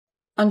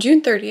On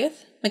June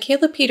 30th,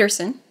 Mikhaila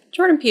Peterson,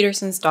 Jordan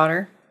Peterson's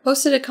daughter,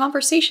 posted a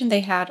conversation they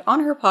had on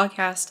her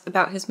podcast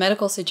about his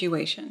medical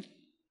situation.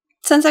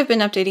 Since I've been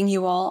updating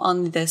you all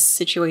on this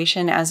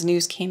situation as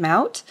news came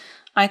out,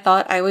 I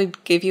thought I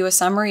would give you a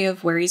summary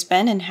of where he's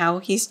been and how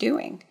he's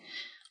doing.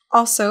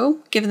 Also,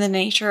 given the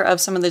nature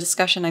of some of the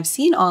discussion I've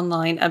seen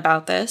online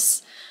about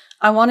this,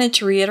 I wanted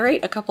to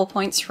reiterate a couple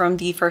points from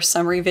the first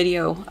summary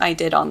video I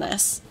did on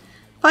this.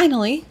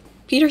 Finally,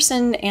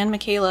 Peterson and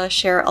Mikhaila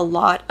share a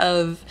lot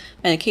of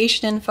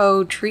medication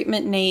info,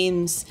 treatment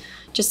names,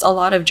 just a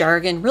lot of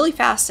jargon really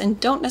fast and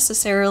don't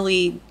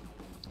necessarily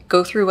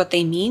go through what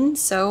they mean,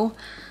 so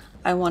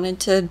I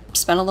wanted to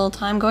spend a little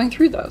time going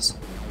through those.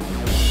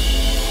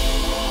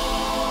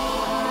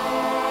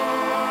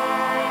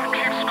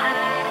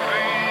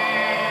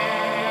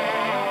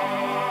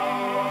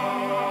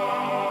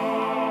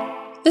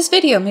 This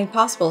video made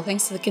possible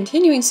thanks to the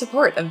continuing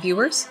support of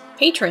viewers,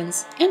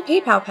 patrons, and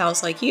PayPal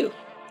pals like you.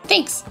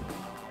 Thanks!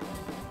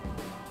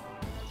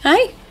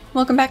 Hi!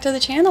 Welcome back to the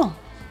channel.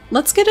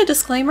 Let's get a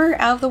disclaimer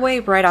out of the way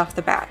right off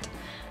the bat.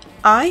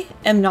 I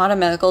am not a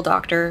medical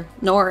doctor,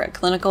 nor a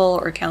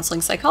clinical or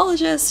counseling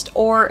psychologist,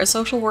 or a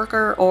social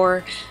worker,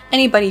 or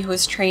anybody who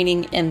is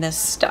training in this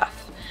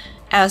stuff.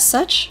 As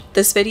such,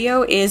 this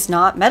video is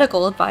not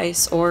medical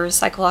advice or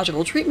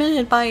psychological treatment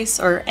advice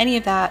or any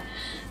of that.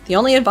 The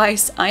only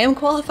advice I am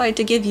qualified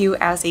to give you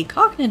as a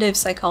cognitive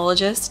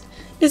psychologist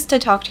is to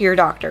talk to your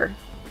doctor.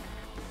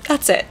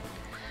 That's it.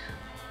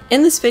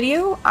 In this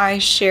video, I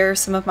share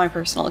some of my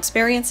personal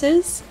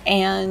experiences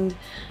and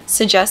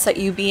suggest that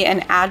you be an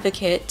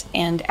advocate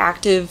and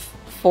active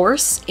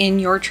force in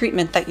your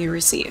treatment that you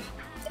receive.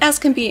 As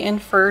can be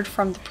inferred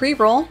from the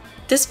pre-roll,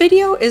 this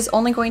video is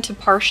only going to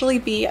partially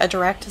be a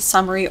direct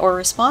summary or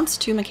response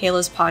to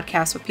Mikhaila's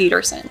podcast with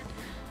Peterson.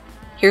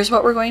 Here's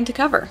what we're going to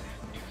cover.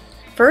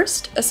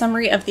 First, a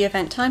summary of the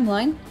event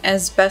timeline,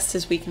 as best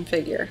as we can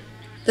figure.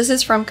 This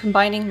is from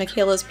combining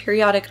Mikhaila's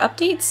periodic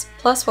updates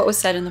plus what was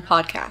said in the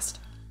podcast.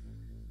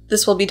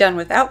 This will be done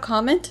without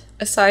comment,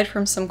 aside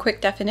from some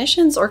quick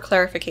definitions or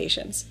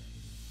clarifications.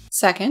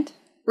 Second,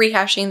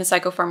 rehashing the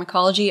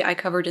psychopharmacology I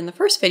covered in the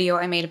first video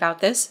I made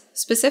about this,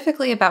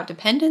 specifically about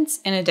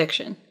dependence and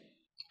addiction.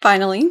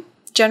 Finally,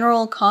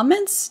 general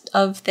comments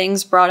of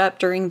things brought up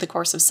during the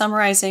course of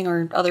summarizing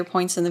or other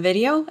points in the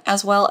video,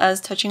 as well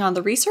as touching on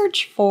the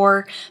research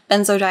for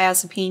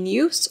benzodiazepine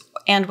use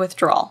and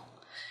withdrawal.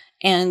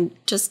 And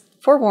just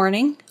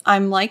forewarning,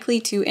 I'm likely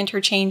to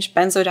interchange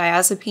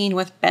benzodiazepine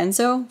with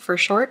benzo for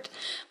short,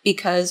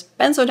 because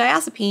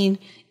benzodiazepine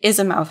is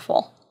a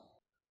mouthful.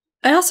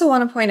 I also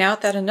want to point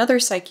out that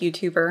another psych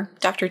YouTuber,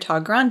 Dr.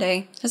 Todd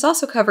Grande, has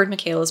also covered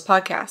Mikhaila's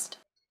podcast.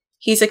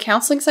 He's a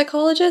counseling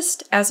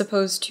psychologist as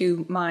opposed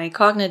to my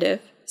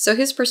cognitive, so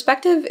his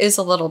perspective is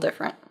a little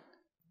different.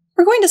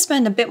 We're going to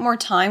spend a bit more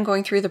time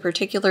going through the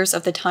particulars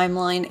of the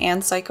timeline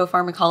and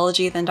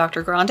psychopharmacology than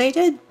Dr. Grande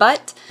did,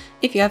 but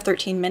if you have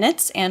 13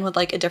 minutes and would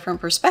like a different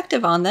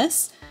perspective on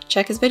this,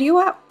 check his video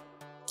out.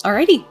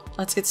 Alrighty,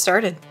 let's get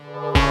started.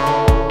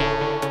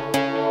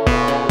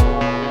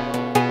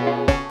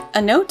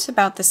 A note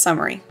about the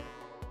summary.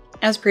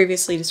 As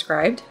previously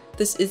described,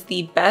 this is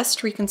the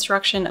best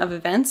reconstruction of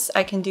events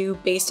I can do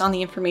based on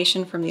the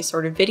information from these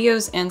sort of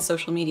videos and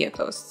social media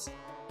posts.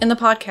 In the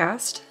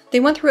podcast, they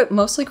went through it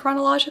mostly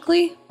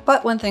chronologically,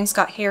 but when things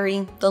got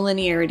hairy, the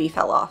linearity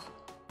fell off.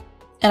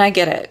 And I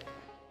get it.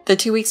 The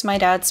 2 weeks my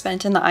dad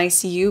spent in the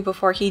ICU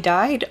before he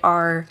died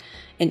are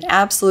an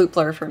absolute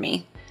blur for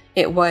me.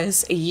 It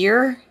was a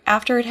year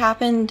after it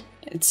happened,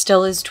 it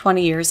still is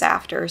 20 years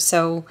after,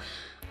 so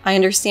I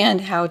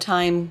understand how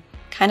time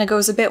kind of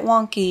goes a bit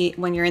wonky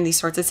when you're in these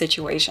sorts of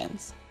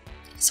situations.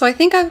 So I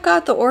think I've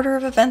got the order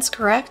of events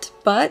correct,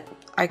 but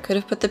I could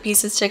have put the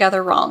pieces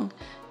together wrong.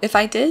 If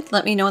I did,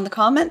 let me know in the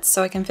comments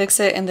so I can fix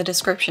it in the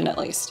description at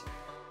least.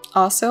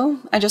 Also,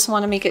 I just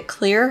want to make it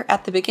clear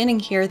at the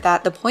beginning here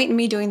that the point in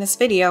me doing this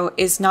video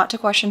is not to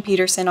question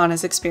Peterson on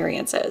his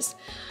experiences.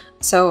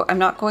 So I'm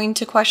not going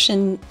to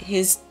question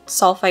his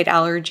sulfite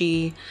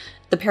allergy,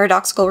 the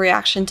paradoxical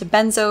reaction to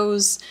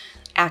benzos,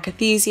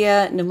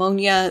 akathisia,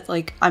 pneumonia,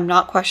 I'm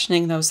not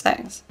questioning those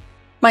things.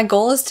 My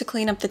goal is to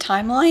clean up the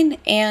timeline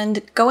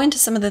and go into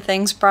some of the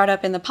things brought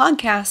up in the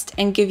podcast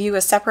and give you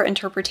a separate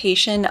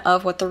interpretation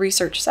of what the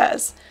research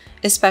says,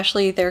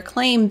 especially their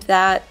claim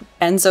that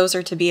benzos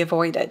are to be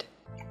avoided.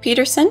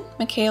 Peterson,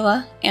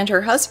 Mikhaila, and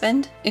her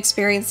husband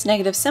experienced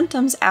negative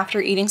symptoms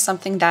after eating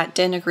something that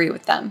didn't agree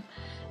with them,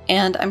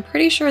 and I'm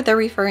pretty sure they're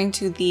referring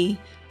to the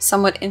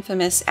somewhat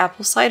infamous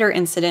apple cider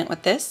incident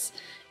with this,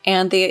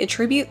 and they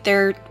attribute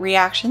their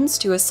reactions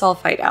to a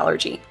sulfite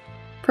allergy.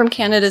 From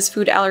Canada's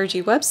food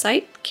allergy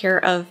website,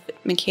 care of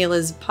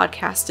Mikhaila's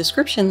podcast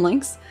description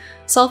links,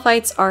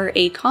 sulfites are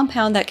a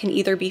compound that can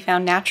either be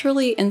found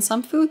naturally in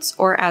some foods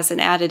or as an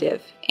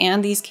additive,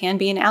 and these can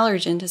be an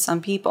allergen to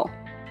some people.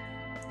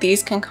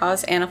 These can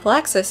cause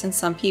anaphylaxis in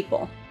some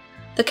people.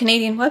 The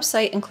Canadian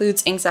website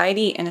includes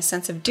anxiety and a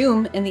sense of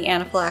doom in the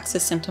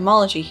anaphylaxis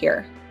symptomology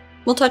here.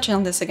 We'll touch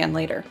on this again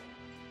later.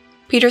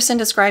 Peterson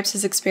describes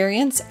his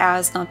experience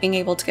as not being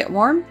able to get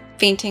warm,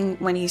 fainting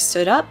when he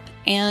stood up,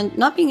 and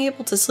not being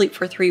able to sleep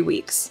for 3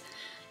 weeks.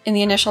 In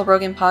the initial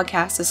Rogan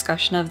podcast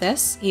discussion of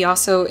this, he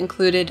also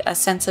included a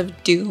sense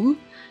of doom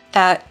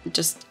that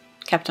just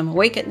kept him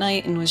awake at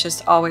night and was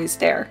just always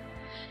there.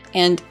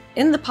 And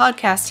in the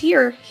podcast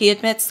here, he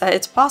admits that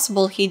it's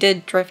possible he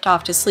did drift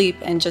off to sleep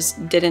and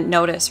just didn't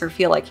notice or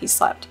feel like he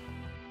slept.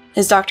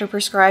 His doctor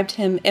prescribed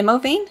him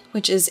Imovane,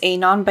 which is a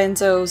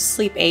non-benzo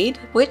sleep aid,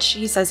 which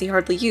he says he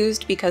hardly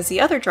used because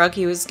the other drug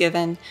he was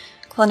given,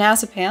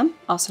 clonazepam,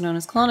 also known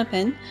as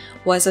Klonopin,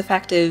 was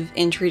effective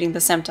in treating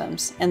the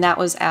symptoms, and that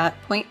was at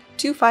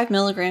 0.25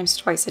 milligrams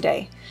twice a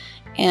day.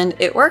 And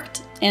it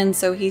worked, and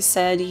so he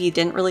said he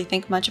didn't really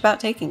think much about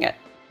taking it.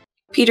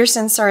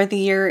 Peterson started the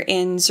year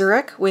in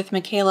Zurich with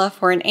Mikhaila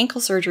for an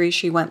ankle surgery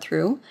she went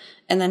through,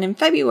 and then in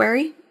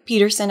February,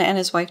 Peterson and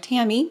his wife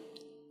Tammy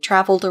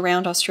traveled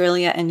around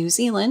Australia and New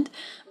Zealand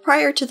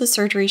prior to the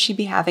surgery she'd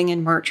be having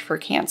in March for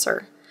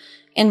cancer.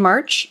 In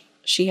March,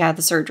 she had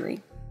the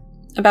surgery.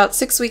 About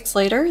 6 weeks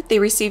later, they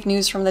received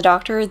news from the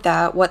doctor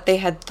that what they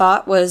had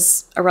thought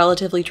was a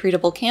relatively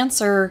treatable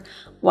cancer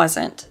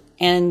wasn't,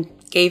 and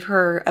gave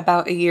her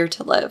about a year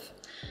to live.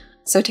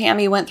 So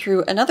Tammy went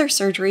through another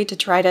surgery to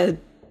try to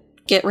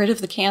get rid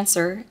of the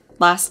cancer,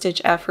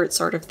 last-ditch effort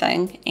sort of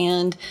thing,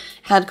 and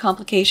had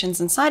complications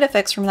and side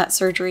effects from that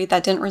surgery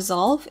that didn't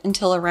resolve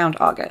until around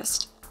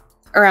August.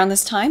 Around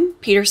this time,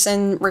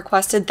 Peterson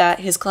requested that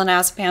his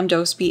clonazepam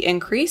dose be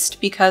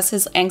increased because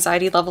his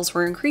anxiety levels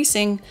were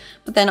increasing,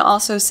 but then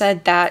also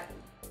said that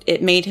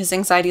it made his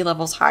anxiety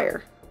levels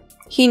higher.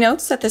 He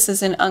notes that this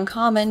is an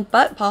uncommon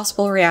but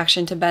possible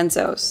reaction to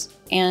benzos,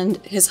 and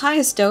his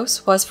highest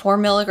dose was 4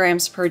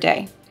 milligrams per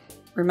day.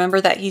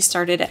 Remember that he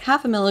started at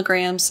half a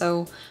milligram,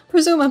 so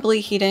presumably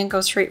he didn't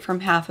go straight from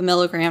half a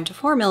milligram to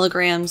 4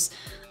 milligrams.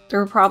 There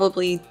were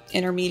probably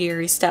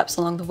intermediary steps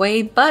along the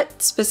way,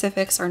 but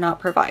specifics are not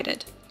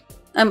provided.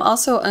 I'm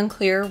also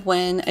unclear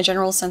when a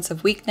general sense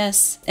of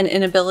weakness, an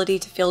inability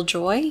to feel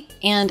joy,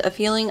 and a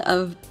feeling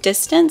of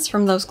distance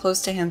from those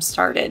close to him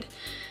started.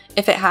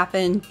 If it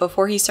happened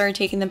before he started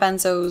taking the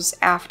benzos,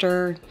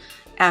 after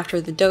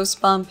the dose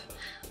bump.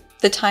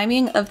 The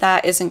timing of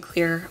that isn't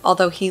clear,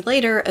 although he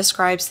later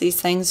ascribes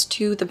these things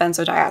to the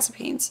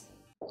benzodiazepines.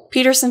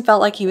 Peterson felt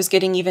like he was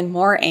getting even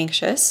more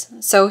anxious,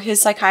 so his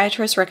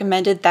psychiatrist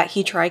recommended that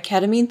he try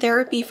ketamine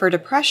therapy for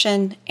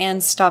depression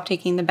and stop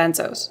taking the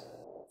benzos.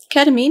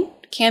 Ketamine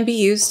can be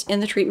used in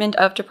the treatment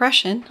of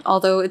depression,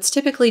 although it's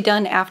typically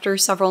done after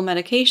several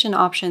medication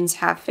options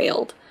have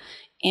failed.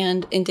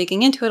 And in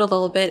digging into it a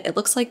little bit, it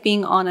looks like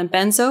being on a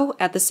benzo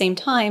at the same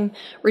time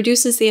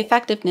reduces the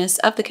effectiveness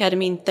of the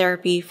ketamine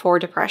therapy for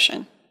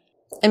depression.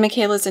 In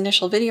Mikhaila's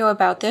initial video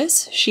about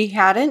this, she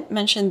hadn't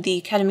mentioned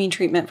the ketamine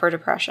treatment for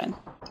depression.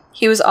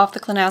 He was off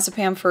the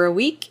clonazepam for a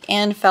week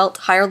and felt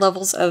higher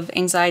levels of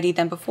anxiety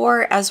than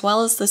before, as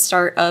well as the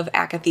start of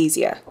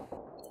akathisia.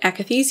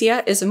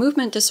 Akathisia is a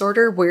movement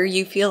disorder where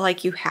you feel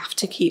like you have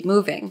to keep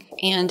moving,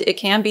 and it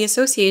can be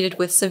associated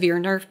with severe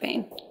nerve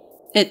pain.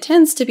 It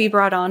tends to be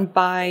brought on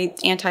by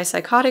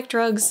antipsychotic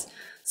drugs,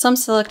 some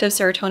selective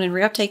serotonin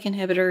reuptake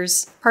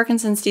inhibitors,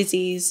 Parkinson's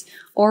disease,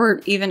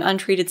 or even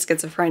untreated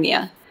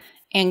schizophrenia.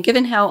 And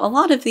given how a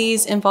lot of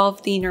these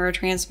involve the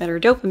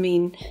neurotransmitter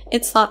dopamine,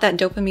 it's thought that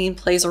dopamine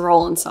plays a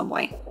role in some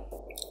way.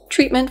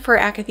 Treatment for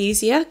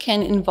akathisia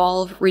can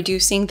involve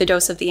reducing the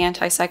dose of the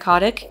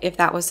antipsychotic, if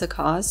that was the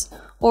cause,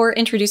 or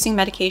introducing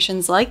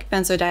medications like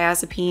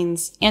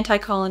benzodiazepines,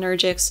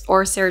 anticholinergics,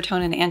 or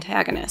serotonin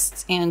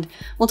antagonists, and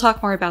we'll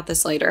talk more about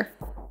this later.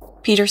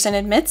 Peterson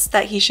admits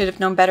that he should have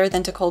known better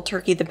than to cold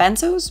turkey the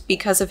benzos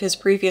because of his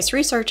previous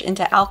research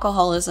into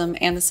alcoholism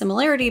and the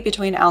similarity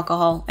between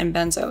alcohol and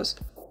benzos.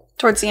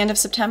 Towards the end of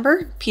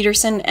September,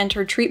 Peterson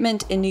entered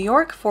treatment in New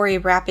York for a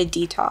rapid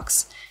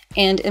detox,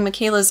 and in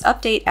Mikhaila's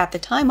update at the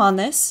time on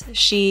this,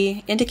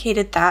 she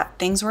indicated that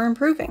things were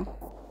improving.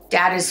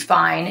 Dad is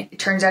fine. It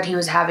turns out he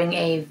was having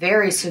a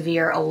very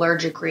severe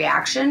allergic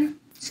reaction,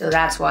 so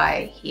that's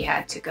why he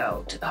had to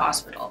go to the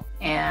hospital,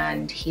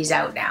 and he's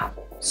out now.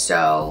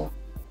 So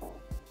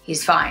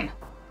he's fine.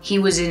 He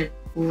was in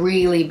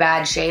really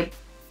bad shape,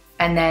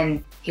 and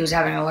then he was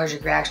having an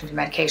allergic reaction to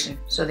medication,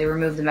 so they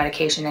removed the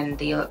medication and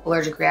the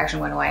allergic reaction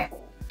went away.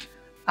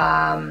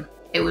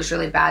 It was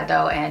really bad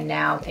though, and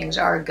now things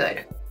are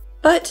good.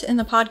 But in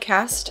the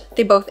podcast,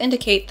 they both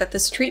indicate that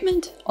this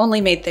treatment only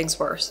made things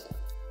worse.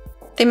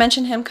 They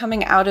mention him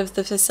coming out of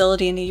the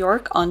facility in New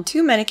York on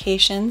 2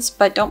 medications,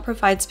 but don't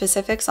provide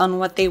specifics on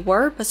what they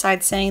were,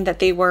 besides saying that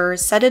they were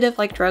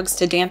sedative-like drugs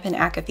to dampen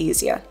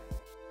akathisia.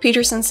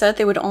 Peterson said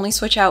they would only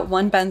switch out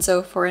one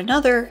benzo for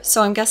another,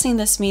 so I'm guessing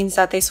this means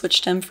that they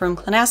switched him from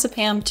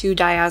clonazepam to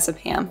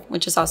diazepam,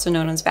 which is also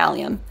known as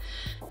Valium.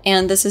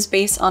 And this is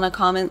based on a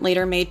comment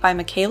later made by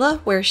Mikhaila,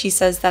 where she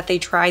says that they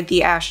tried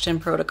the Ashton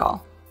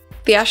protocol.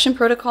 The Ashton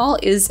protocol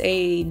is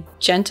a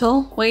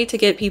gentle way to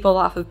get people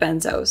off of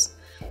benzos.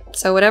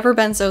 So whatever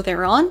benzo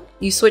they're on,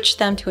 you switch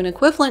them to an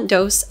equivalent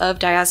dose of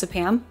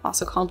diazepam,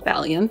 also called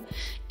Valium,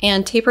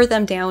 and taper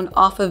them down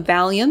off of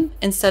Valium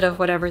instead of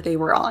whatever they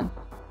were on.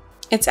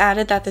 It's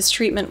added that this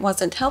treatment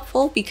wasn't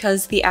helpful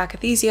because the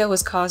akathisia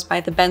was caused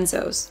by the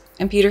benzos,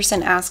 and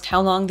Peterson asked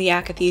how long the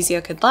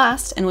akathisia could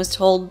last and was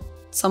told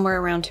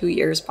somewhere around 2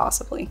 years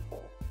possibly.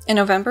 In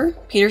November,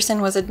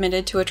 Peterson was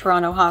admitted to a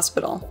Toronto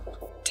hospital.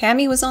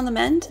 Tammy was on the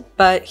mend,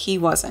 but he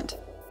wasn't.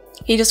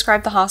 He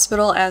described the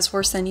hospital as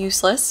worse than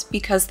useless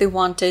because they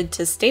wanted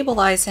to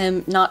stabilize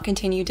him, not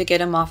continue to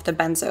get him off the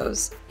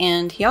benzos,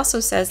 and he also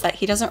says that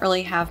he doesn't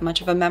really have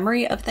much of a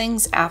memory of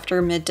things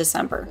after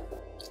mid-December.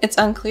 It's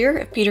unclear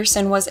if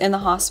Peterson was in the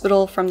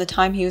hospital from the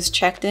time he was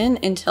checked in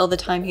until the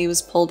time he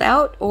was pulled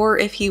out, or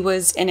if he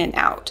was in and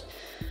out.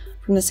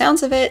 From the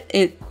sounds of it,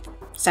 it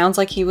sounds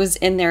like he was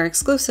in there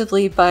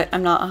exclusively, but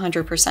I'm not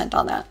 100%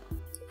 on that.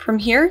 From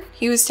here,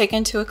 he was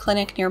taken to a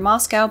clinic near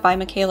Moscow by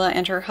Mikhaila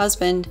and her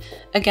husband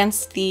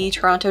against the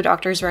Toronto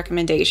doctor's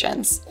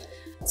recommendations.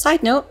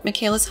 Side note,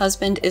 Mikhaila's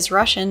husband is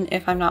Russian,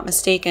 if I'm not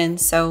mistaken,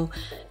 so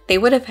they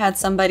would have had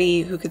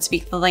somebody who could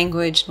speak the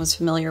language and was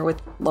familiar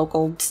with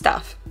local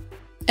stuff.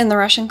 In the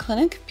Russian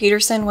clinic,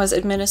 Peterson was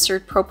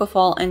administered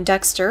propofol and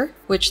Dexter,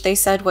 which they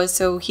said was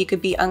so he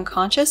could be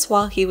unconscious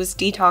while he was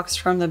detoxed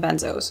from the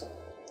benzos.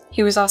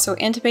 He was also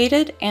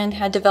intubated and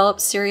had developed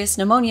serious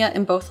pneumonia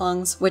in both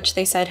lungs, which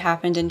they said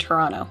happened in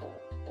Toronto.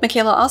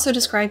 Mikhaila also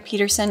described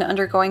Peterson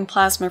undergoing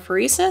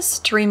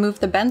plasmapheresis to remove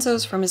the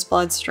benzos from his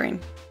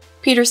bloodstream.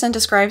 Peterson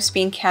describes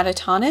being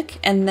catatonic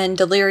and then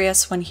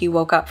delirious when he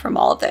woke up from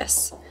all of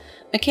this.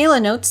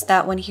 Mikhaila notes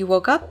that when he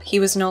woke up, he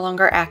was no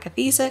longer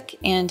akathisic,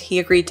 and he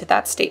agreed to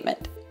that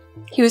statement.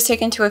 He was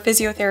taken to a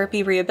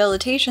physiotherapy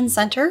rehabilitation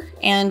center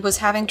and was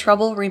having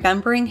trouble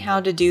remembering how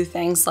to do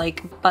things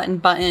like button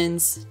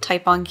buttons,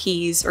 type on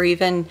keys, or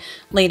even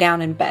lay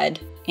down in bed,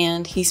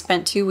 and he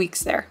spent 2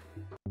 weeks there.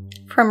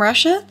 From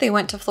Russia, they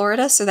went to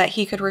Florida so that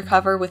he could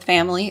recover with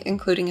family,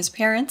 including his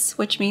parents,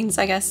 which means,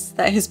 I guess,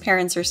 that his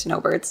parents are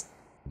snowbirds.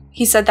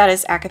 He said that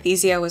his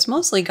akathisia was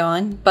mostly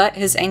gone, but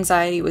his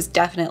anxiety was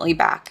definitely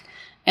back.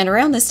 And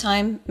around this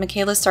time,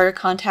 Mikhaila started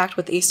contact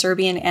with a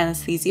Serbian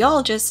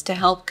anesthesiologist to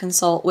help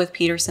consult with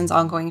Peterson's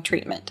ongoing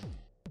treatment.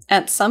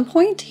 At some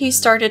point, he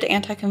started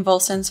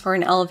anticonvulsants for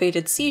an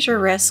elevated seizure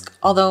risk,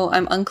 although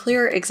I'm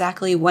unclear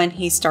exactly when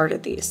he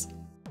started these.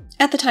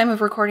 At the time of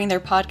recording their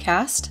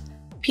podcast,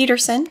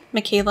 Peterson,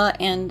 Mikhaila,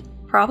 and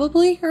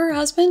probably her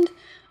husband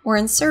were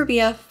in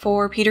Serbia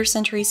for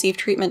Peterson to receive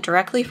treatment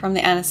directly from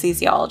the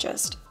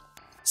anesthesiologist.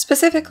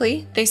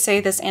 Specifically, they say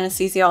this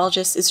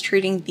anesthesiologist is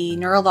treating the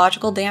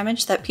neurological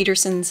damage that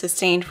Peterson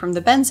sustained from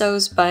the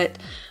benzos, but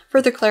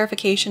further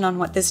clarification on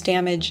what this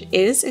damage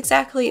is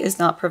exactly is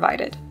not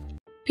provided.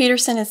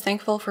 Peterson is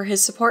thankful for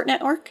his support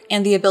network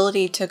and the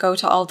ability to go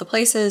to all the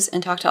places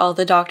and talk to all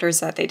the doctors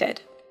that they did.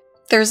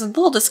 There's a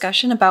little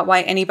discussion about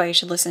why anybody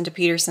should listen to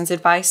Peterson's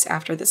advice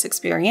after this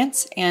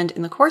experience, and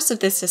in the course of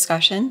this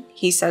discussion,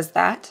 he says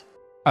that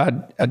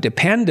a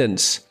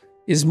dependence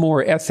is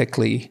more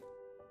ethically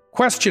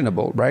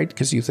questionable, right?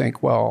 Because you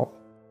think, well,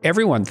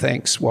 everyone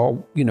thinks,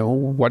 well, you know,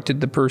 what did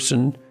the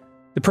person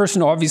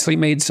obviously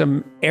made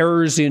some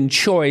errors in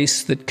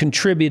choice that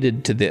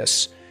contributed to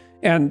this.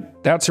 And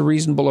that's a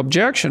reasonable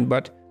objection,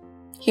 but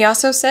he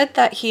also said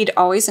that he'd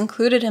always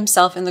included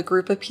himself in the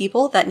group of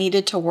people that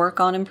needed to work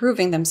on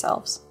improving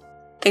themselves.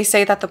 They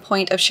say that the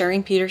point of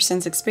sharing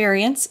Peterson's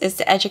experience is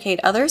to educate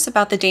others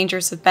about the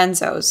dangers of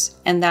benzos,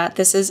 and that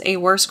this is a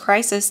worse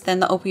crisis than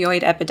the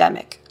opioid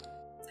epidemic.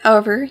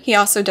 However, he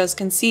also does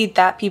concede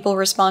that people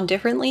respond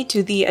differently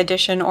to the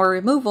addition or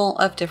removal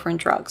of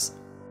different drugs.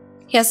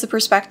 He has the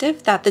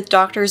perspective that the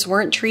doctors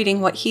weren't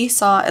treating what he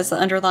saw as the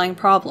underlying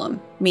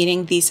problem,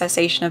 meaning the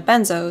cessation of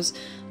benzos,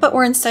 but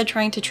were instead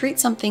trying to treat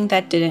something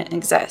that didn't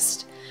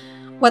exist.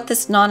 What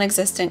this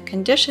non-existent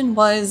condition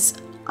was,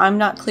 I'm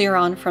not clear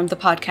on from the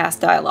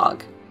podcast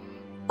dialogue.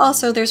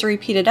 Also, there's a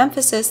repeated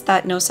emphasis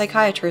that no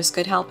psychiatrist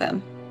could help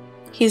him.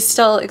 He's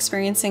still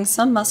experiencing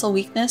some muscle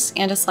weakness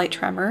and a slight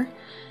tremor.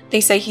 They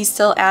say he's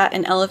still at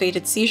an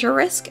elevated seizure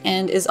risk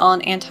and is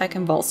on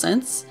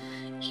anticonvulsants.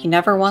 He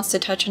never wants to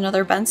touch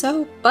another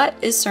benzo, but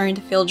is starting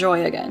to feel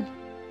joy again.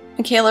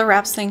 Mikhaila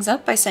wraps things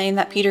up by saying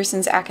that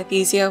Peterson's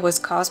akathisia was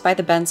caused by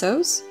the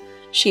benzos.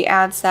 She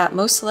adds that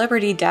most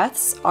celebrity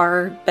deaths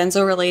are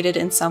benzo-related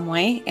in some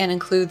way and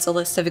includes a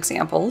list of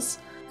examples.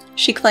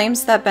 She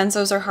claims that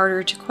benzos are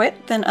harder to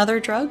quit than other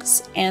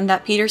drugs, and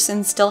that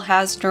Peterson still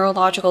has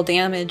neurological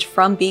damage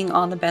from being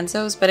on the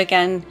benzos, but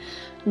again,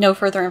 no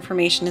further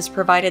information is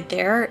provided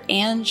there,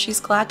 and she's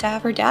glad to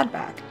have her dad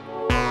back.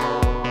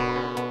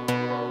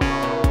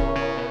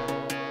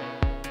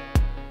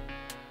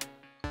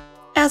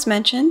 As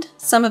mentioned,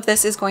 some of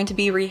this is going to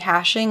be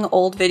rehashing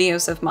old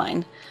videos of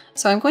mine,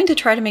 so I'm going to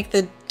try to make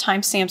the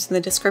timestamps in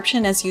the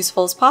description as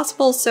useful as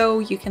possible so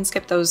you can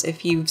skip those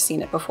if you've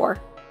seen it before.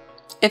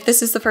 If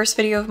this is the first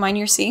video of mine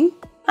you're seeing,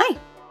 hi!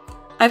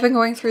 I've been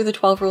going through the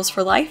 12 rules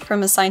for life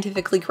from a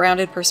scientifically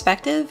grounded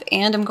perspective,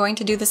 and I'm going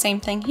to do the same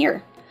thing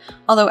here.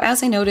 Although,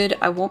 as I noted,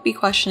 I won't be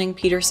questioning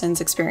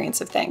Peterson's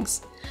experience of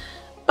things.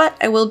 But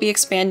I will be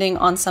expanding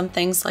on some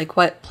things like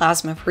what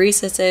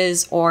plasmapheresis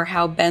is or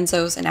how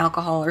benzos and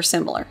alcohol are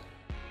similar.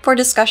 For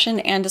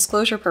discussion and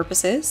disclosure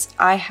purposes,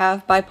 I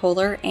have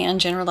bipolar and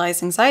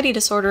generalized anxiety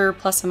disorder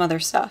plus some other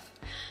stuff.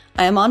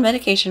 I am on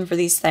medication for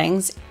these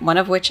things, one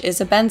of which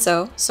is a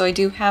benzo, so I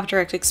do have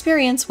direct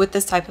experience with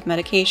this type of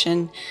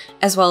medication,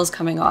 as well as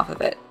coming off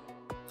of it.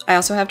 I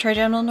also have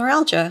trigeminal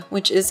neuralgia,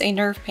 which is a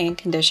nerve pain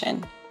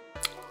condition.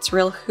 It's a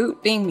real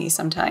hoot being me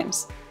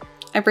sometimes.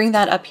 I bring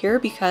that up here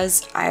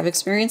because I have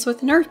experience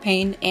with nerve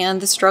pain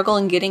and the struggle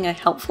in getting a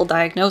helpful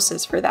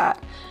diagnosis for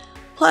that,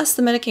 plus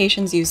the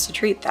medications used to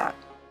treat that.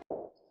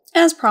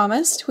 As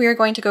promised, we are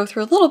going to go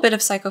through a little bit of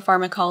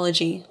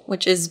psychopharmacology,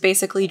 which is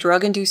basically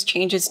drug-induced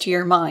changes to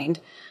your mind,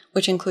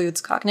 which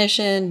includes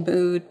cognition,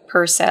 mood,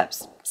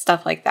 percepts,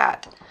 stuff like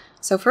that.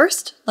 So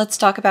first, let's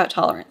talk about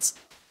tolerance.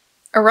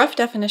 A rough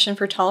definition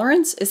for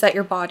tolerance is that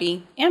your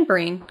body and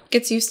brain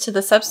gets used to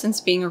the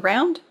substance being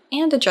around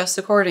and adjusts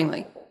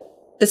accordingly.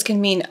 This can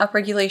mean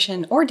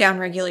upregulation or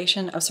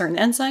downregulation of certain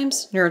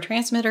enzymes,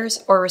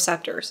 neurotransmitters, or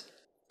receptors.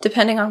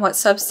 Depending on what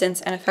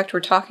substance and effect we're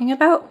talking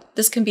about,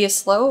 this can be a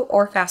slow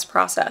or fast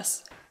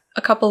process,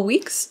 a couple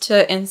weeks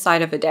to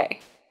inside of a day.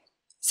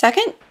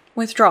 Second,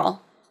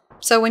 withdrawal.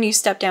 So when you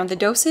step down the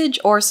dosage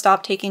or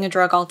stop taking a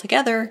drug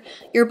altogether,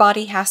 your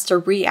body has to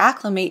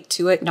reacclimate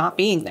to it not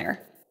being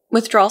there.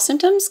 Withdrawal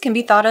symptoms can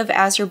be thought of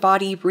as your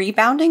body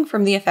rebounding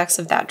from the effects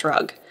of that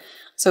drug.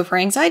 So for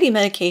anxiety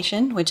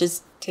medication, which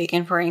is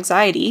taken for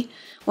anxiety,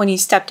 when you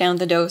step down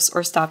the dose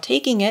or stop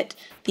taking it,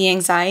 the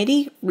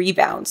anxiety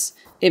rebounds.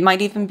 It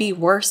might even be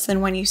worse than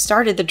when you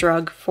started the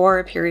drug for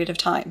a period of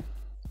time.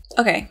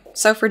 Okay,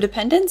 so for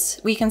dependence,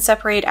 we can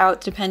separate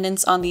out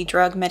dependence on the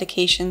drug,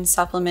 medication,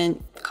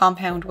 supplement,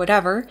 compound,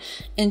 whatever,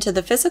 into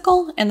the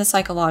physical and the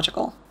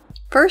psychological.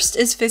 First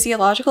is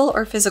physiological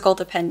or physical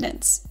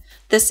dependence.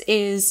 This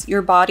is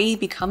your body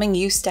becoming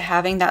used to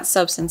having that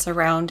substance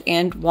around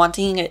and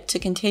wanting it to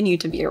continue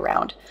to be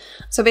around.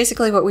 So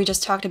basically what we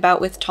just talked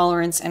about with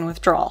tolerance and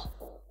withdrawal.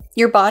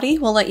 Your body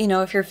will let you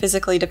know if you're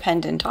physically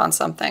dependent on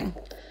something.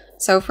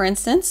 So for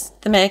instance,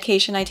 the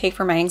medication I take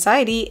for my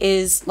anxiety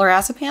is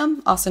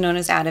lorazepam, also known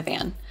as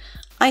Ativan.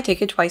 I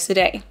take it twice a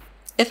day.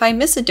 If I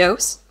miss a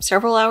dose,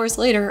 several hours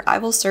later, I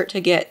will start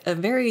to get a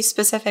very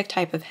specific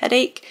type of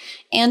headache,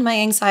 and my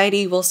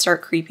anxiety will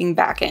start creeping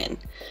back in.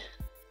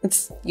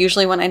 It's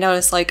usually when I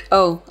notice like,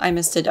 oh, I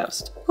missed a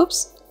dose.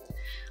 Whoops.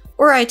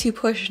 Were I to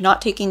push not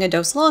taking a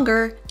dose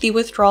longer, the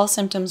withdrawal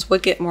symptoms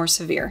would get more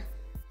severe.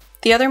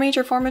 The other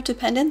major form of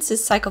dependence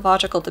is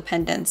psychological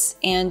dependence,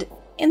 and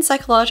in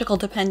psychological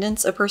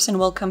dependence, a person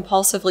will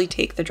compulsively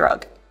take the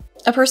drug.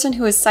 A person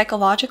who is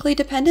psychologically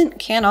dependent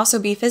can also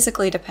be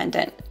physically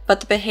dependent,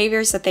 but the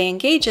behaviors that they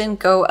engage in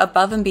go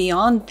above and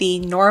beyond the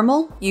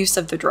normal use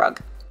of the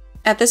drug.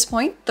 At this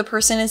point, the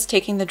person is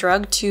taking the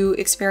drug to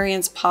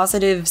experience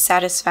positive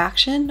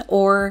satisfaction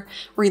or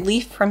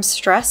relief from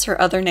stress or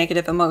other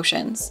negative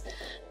emotions.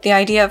 The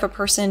idea of a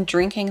person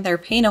drinking their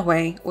pain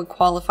away would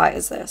qualify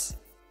as this.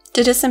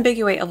 To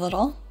disambiguate a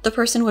little, the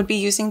person would be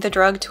using the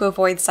drug to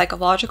avoid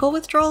psychological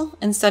withdrawal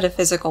instead of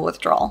physical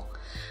withdrawal.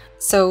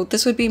 So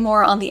this would be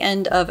more on the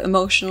end of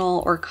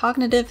emotional or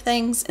cognitive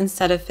things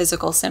instead of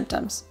physical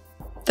symptoms.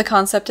 The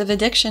concept of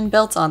addiction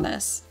builds on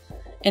this.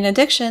 In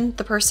addiction,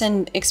 the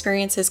person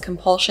experiences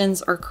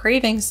compulsions or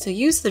cravings to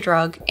use the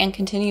drug and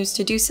continues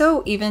to do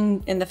so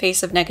even in the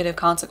face of negative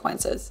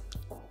consequences.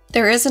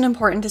 There is an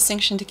important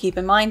distinction to keep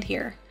in mind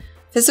here.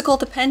 Physical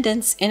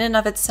dependence in and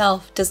of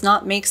itself does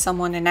not make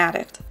someone an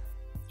addict.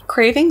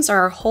 Cravings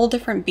are a whole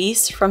different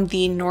beast from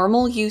the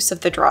normal use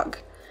of the drug.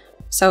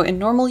 So in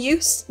normal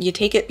use, you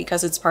take it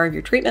because it's part of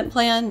your treatment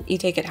plan, you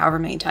take it however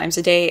many times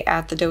a day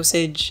at the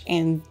dosage,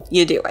 and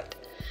you do it.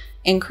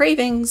 In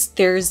cravings,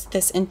 there's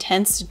this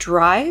intense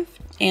drive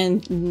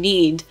and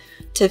need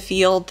to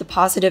feel the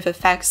positive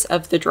effects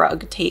of the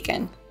drug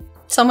taken.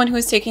 Someone who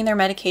is taking their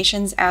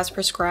medications as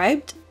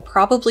prescribed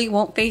probably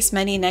won't face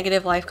many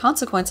negative life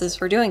consequences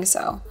for doing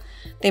so.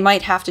 They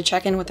might have to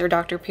check in with their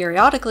doctor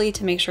periodically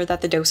to make sure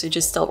that the dosage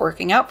is still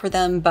working out for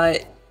them,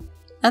 but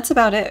that's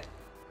about it.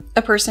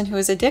 A person who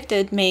is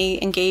addicted may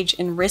engage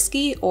in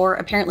risky or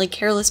apparently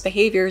careless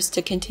behaviors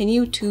to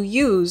continue to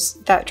use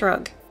that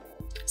drug.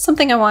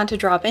 Something I want to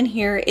drop in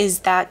here is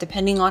that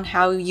depending on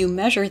how you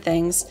measure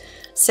things,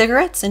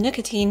 cigarettes and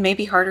nicotine may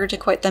be harder to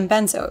quit than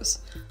benzos,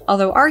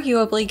 although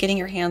arguably getting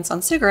your hands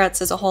on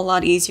cigarettes is a whole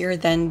lot easier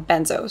than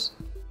benzos.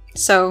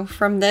 So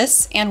from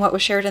this and what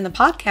was shared in the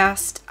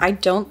podcast, I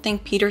don't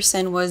think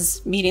Peterson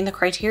was meeting the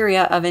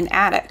criteria of an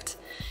addict.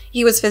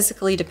 He was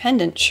physically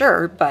dependent,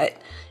 sure, but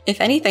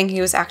if anything, he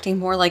was acting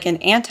more like an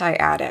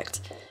anti-addict,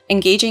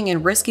 engaging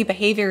in risky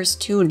behaviors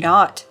to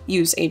not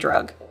use a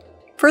drug.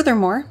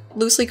 Furthermore,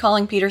 loosely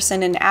calling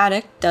Peterson an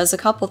addict does a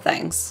couple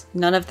things,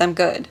 none of them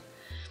good.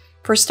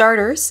 For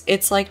starters,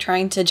 it's like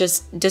trying to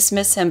just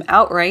dismiss him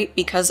outright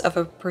because of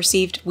a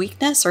perceived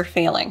weakness or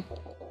failing.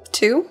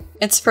 2,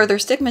 it's further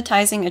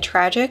stigmatizing a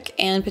tragic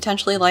and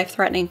potentially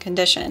life-threatening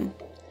condition.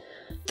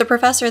 The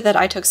professor that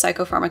I took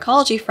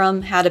psychopharmacology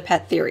from had a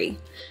pet theory,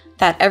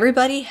 that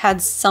everybody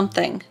had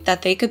something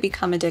that they could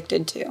become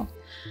addicted to.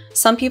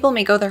 Some people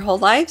may go their whole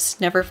lives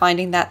never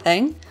finding that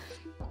thing,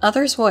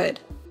 others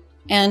would.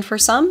 And for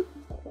some,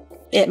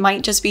 It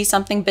might just be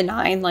something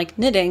benign like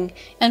knitting,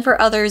 and for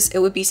others it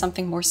would be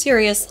something more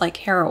serious like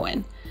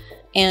heroin.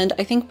 And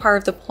I think part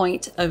of the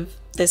point of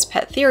this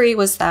pet theory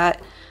was that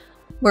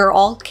we're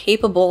all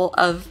capable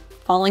of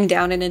falling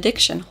down an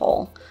addiction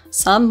hole.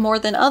 Some more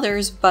than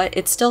others, but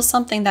it's still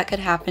something that could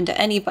happen to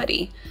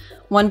anybody.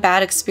 One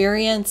bad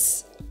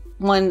experience,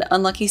 one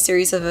unlucky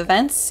series of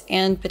events,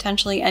 and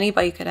potentially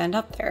anybody could end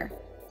up there.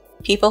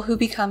 People who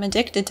become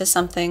addicted to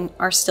something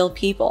are still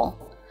people.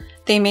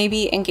 They may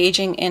be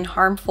engaging in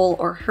harmful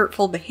or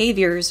hurtful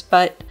behaviors,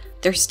 but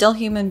they're still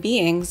human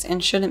beings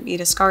and shouldn't be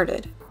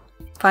discarded.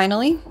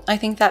 Finally, I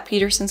think that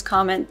Peterson's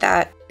comment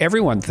that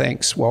everyone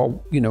thinks,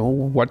 well,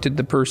 what did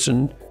the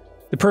person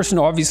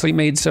obviously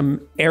made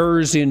some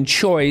errors in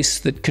choice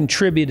that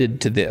contributed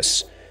to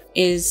this,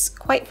 is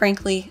quite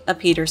frankly a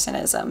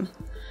Petersonism.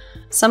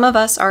 Some of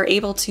us are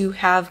able to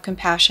have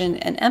compassion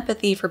and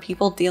empathy for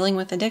people dealing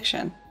with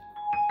addiction.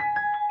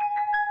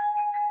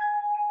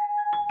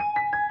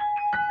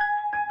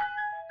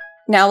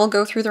 Now we'll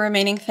go through the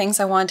remaining things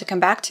I wanted to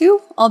come back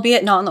to,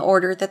 albeit not in the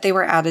order that they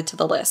were added to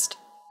the list.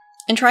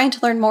 In trying to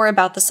learn more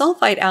about the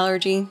sulfite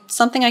allergy,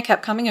 something I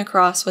kept coming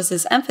across was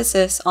his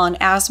emphasis on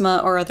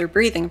asthma or other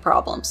breathing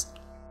problems.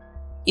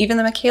 Even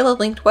the Mikhaila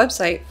linked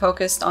website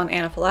focused on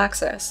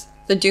anaphylaxis.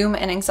 The doom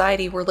and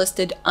anxiety were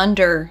listed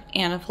under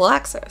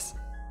anaphylaxis.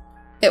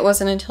 It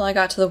wasn't until I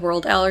got to the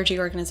World Allergy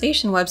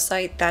Organization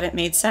website that it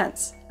made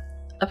sense.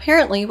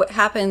 Apparently, what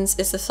happens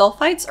is the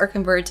sulfites are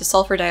converted to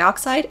sulfur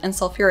dioxide and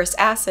sulfurous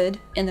acid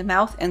in the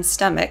mouth and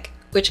stomach,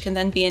 which can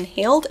then be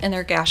inhaled in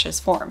their gaseous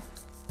form.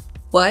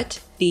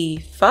 What the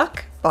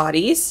fuck,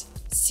 bodies?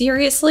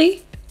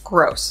 Seriously?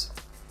 Gross.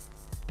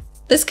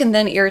 This can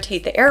then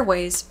irritate the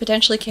airways,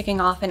 potentially kicking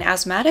off an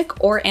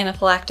asthmatic or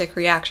anaphylactic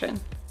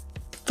reaction.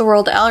 The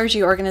World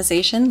Allergy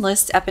Organization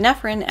lists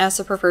epinephrine as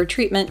the preferred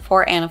treatment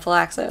for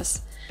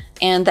anaphylaxis,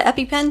 and the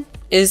EpiPen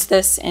is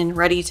this in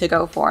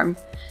ready-to-go form.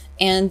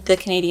 And the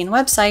Canadian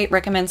website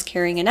recommends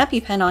carrying an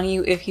EpiPen on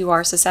you if you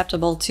are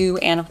susceptible to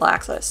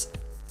anaphylaxis.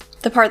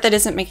 The part that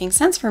isn't making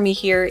sense for me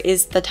here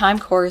is the time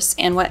course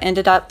and what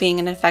ended up being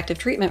an effective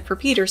treatment for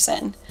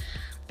Peterson.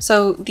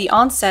 So the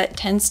onset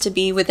tends to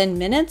be within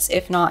minutes,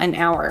 if not an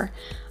hour.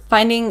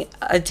 Finding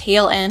a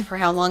tail end for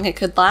how long it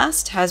could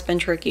last has been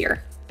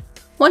trickier.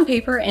 One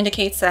paper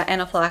indicates that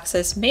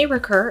anaphylaxis may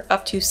recur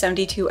up to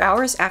 72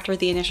 hours after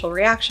the initial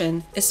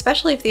reaction,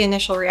 especially if the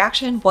initial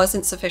reaction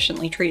wasn't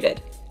sufficiently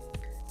treated.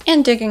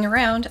 And digging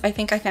around, I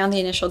think I found the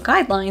initial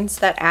guidelines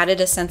that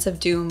added a sense of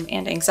doom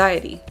and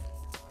anxiety.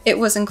 It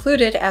was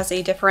included as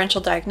a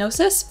differential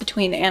diagnosis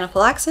between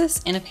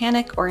anaphylaxis and a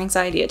panic or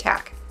anxiety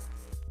attack.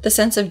 The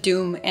sense of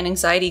doom and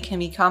anxiety can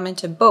be common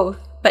to both,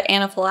 but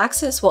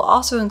anaphylaxis will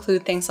also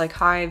include things like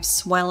hives,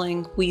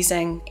 swelling,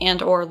 wheezing,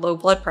 and/or low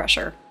blood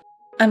pressure.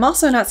 I'm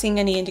also not seeing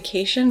any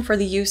indication for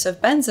the use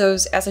of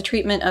benzos as a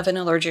treatment of an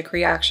allergic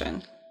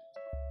reaction.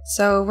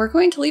 So we're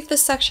going to leave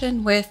this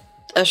section with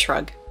a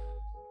shrug.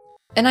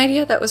 An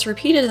idea that was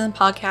repeated in the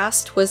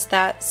podcast was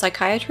that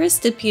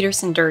Psychiatrist did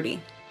Peterson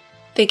dirty.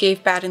 They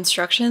gave bad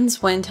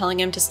instructions when telling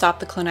him to stop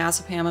the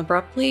clonazepam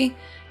abruptly.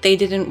 They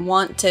didn't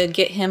want to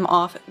get him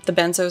off the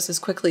benzos as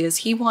quickly as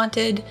he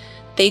wanted.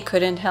 They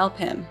couldn't help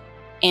him.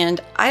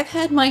 And I've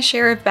had my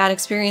share of bad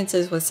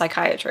experiences with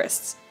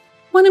psychiatrists.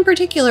 One in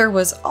particular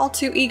was all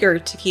too eager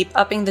to keep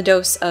upping the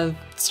dose of,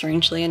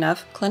 strangely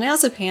enough,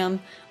 clonazepam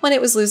when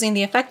it was losing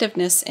the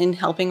effectiveness in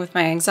helping with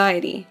my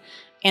anxiety.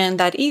 And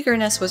that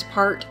eagerness was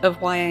part of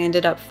why I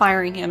ended up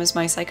firing him as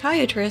my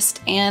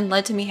psychiatrist and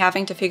led to me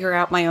having to figure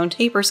out my own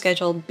taper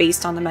schedule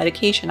based on the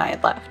medication I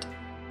had left.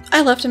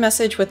 I left a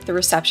message with the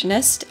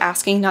receptionist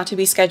asking not to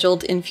be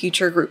scheduled in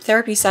future group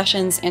therapy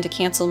sessions and to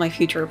cancel my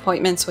future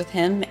appointments with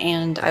him,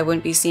 and I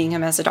wouldn't be seeing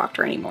him as a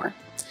doctor anymore.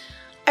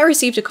 I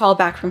received a call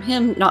back from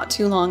him not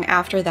too long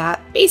after that,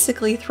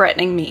 basically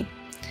threatening me.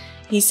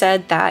 He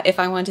said that if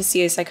I wanted to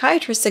see a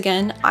psychiatrist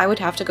again, I would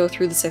have to go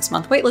through the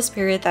 6-month waitlist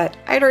period that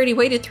I'd already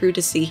waited through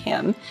to see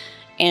him,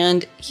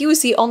 and he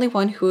was the only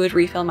one who would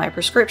refill my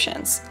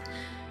prescriptions.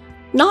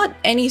 Not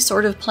any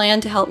sort of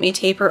plan to help me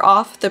taper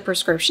off the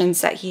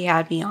prescriptions that he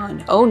had me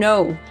on. Oh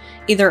no,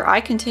 either I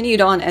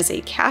continued on as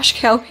a cash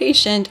cow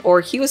patient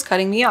or he was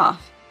cutting me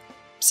off.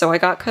 So I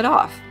got cut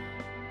off.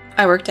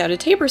 I worked out a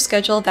taper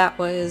schedule that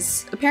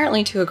was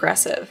apparently too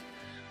aggressive.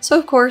 So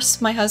of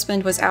course, my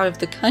husband was out of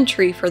the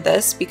country for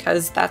this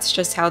because that's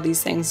just how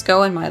these things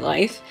go in my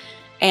life.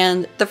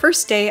 And the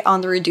first day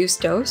on the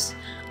reduced dose,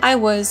 I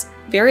was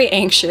very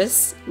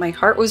anxious, my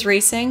heart was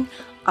racing,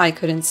 I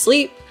couldn't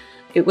sleep,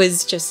 it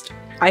was just,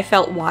 I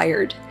felt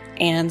wired.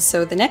 And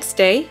so the next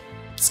day,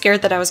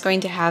 scared that I was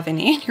going to have an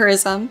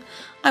aneurysm,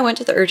 I went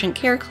to the urgent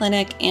care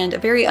clinic and a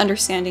very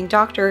understanding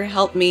doctor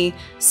helped me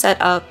set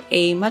up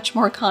a much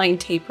more kind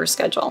taper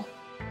schedule.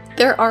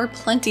 There are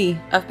plenty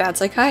of bad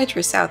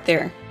psychiatrists out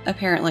there,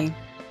 apparently,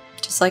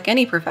 just like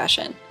any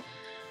profession.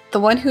 The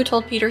one who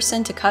told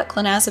Peterson to cut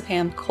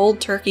clonazepam cold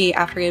turkey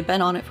after he had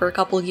been on it for a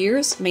couple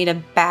years made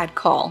a bad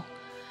call.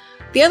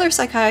 The other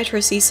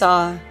psychiatrist he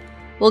saw,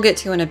 we'll get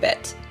to in a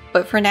bit.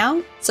 But for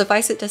now,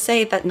 suffice it to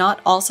say that not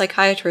all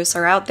psychiatrists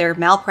are out there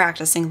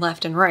malpracticing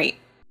left and right.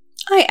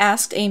 I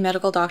asked a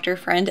medical doctor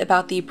friend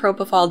about the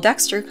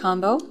propofol-dexter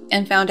combo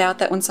and found out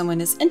that when someone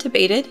is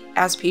intubated,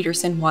 as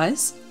Peterson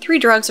was, 3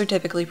 drugs are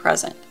typically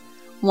present.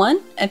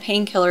 1, a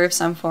painkiller of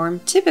some form,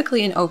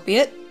 typically an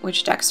opiate,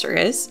 which dexter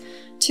is.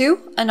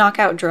 2, a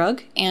knockout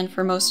drug, and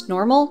for most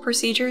normal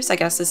procedures, I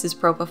guess this is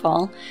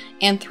propofol.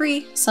 And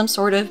 3, some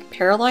sort of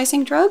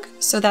paralyzing drug,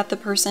 so that the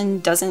person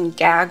doesn't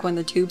gag when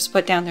the tube's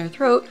put down their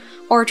throat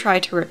or try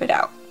to rip it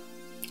out.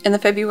 In the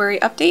February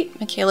update,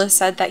 Mikhaila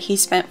said that he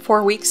spent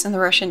 4 weeks in the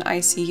Russian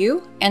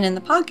ICU, and in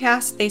the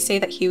podcast, they say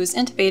that he was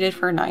intubated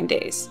for 9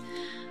 days.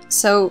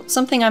 So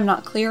something I'm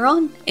not clear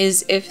on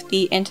is if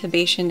the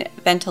intubation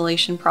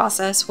ventilation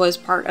process was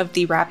part of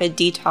the rapid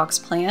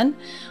detox plan,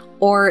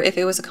 or if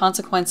it was a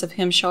consequence of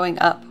him showing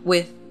up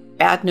with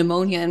bad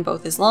pneumonia in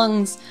both his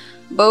lungs,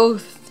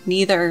 both,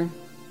 neither,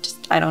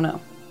 just I don't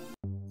know.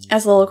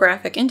 As the little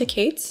graphic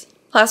indicates,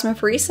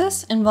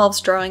 plasmapheresis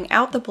involves drawing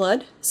out the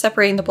blood,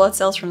 separating the blood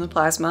cells from the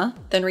plasma,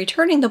 then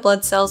returning the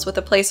blood cells with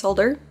a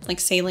placeholder, like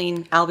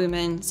saline,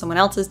 albumin, someone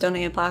else's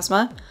donated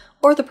plasma,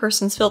 or the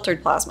person's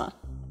filtered plasma.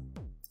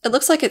 It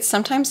looks like it's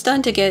sometimes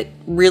done to get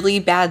really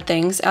bad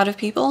things out of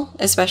people,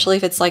 especially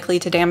if it's likely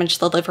to damage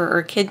the liver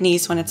or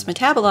kidneys when it's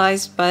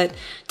metabolized, but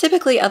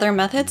typically other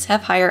methods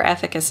have higher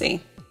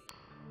efficacy.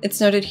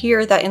 It's noted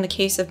here that in the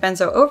case of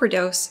benzo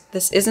overdose,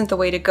 this isn't the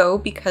way to go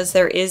because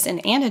there is an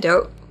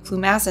antidote,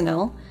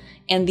 flumazenil,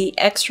 and the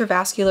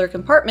extravascular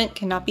compartment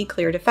cannot be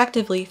cleared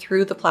effectively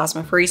through the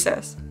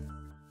plasmapheresis.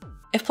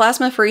 If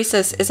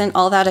plasmapheresis isn't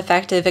all that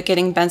effective at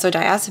getting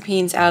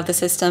benzodiazepines out of the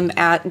system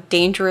at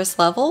dangerous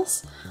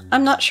levels,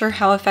 I'm not sure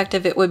how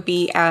effective it would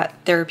be at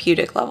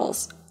therapeutic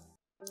levels.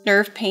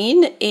 Nerve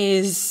pain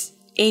is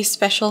a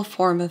special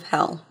form of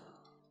hell.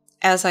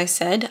 As I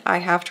said, I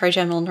have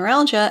trigeminal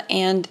neuralgia,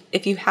 and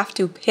if you have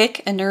to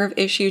pick a nerve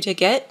issue to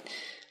get,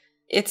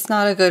 it's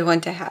not a good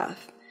one to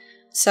have.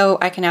 So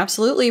I can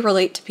absolutely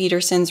relate to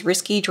Peterson's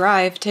risky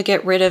drive to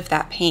get rid of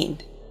that pain.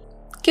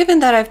 Given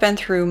that I've been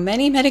through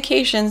many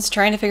medications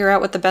trying to figure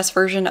out what the best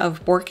version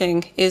of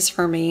working is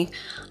for me,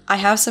 I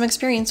have some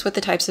experience with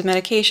the types of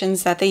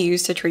medications that they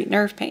use to treat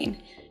nerve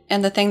pain.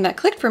 And the thing that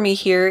clicked for me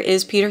here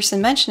is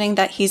Peterson mentioning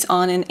that he's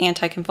on an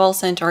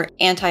anticonvulsant or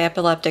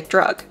anti-epileptic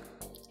drug.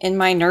 In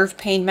my nerve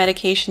pain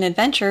medication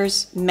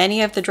adventures,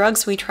 many of the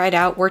drugs we tried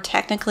out were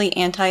technically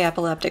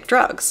anti-epileptic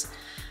drugs.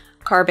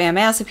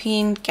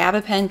 Carbamazepine,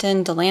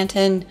 gabapentin,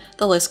 Dilantin,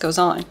 the list goes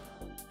on.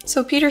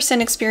 So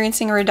Peterson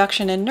experiencing a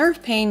reduction in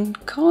nerve pain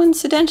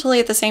coincidentally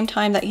at the same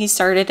time that he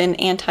started an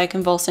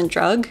anticonvulsant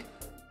drug?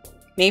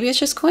 Maybe it's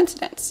just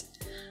coincidence.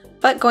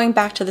 But going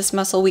back to this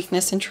muscle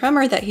weakness and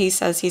tremor that he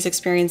says he's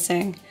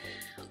experiencing,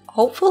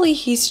 hopefully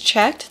he's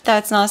checked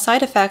that's not a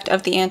side effect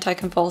of the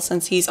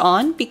anticonvulsants he's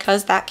on,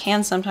 because that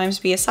can sometimes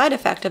be a side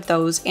effect of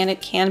those and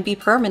it can be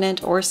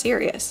permanent or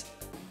serious.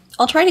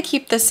 I'll try to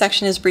keep this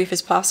section as brief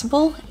as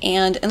possible,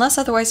 and unless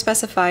otherwise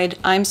specified,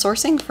 I'm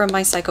sourcing from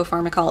my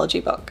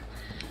psychopharmacology book.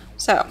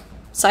 So,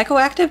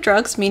 psychoactive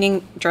drugs,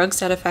 meaning drugs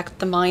that affect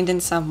the mind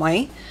in some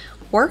way,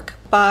 work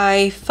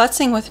by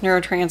futzing with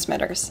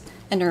neurotransmitters.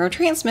 And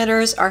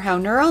neurotransmitters are how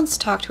neurons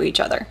talk to each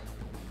other.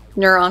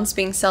 Neurons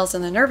being cells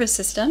in the nervous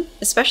system,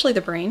 especially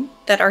the brain,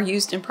 that are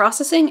used in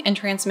processing and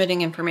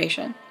transmitting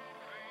information.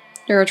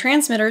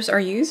 Neurotransmitters are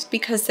used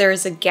because there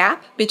is a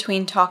gap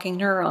between talking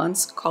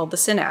neurons called the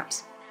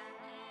synapse.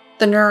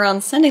 The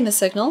neuron sending the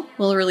signal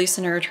will release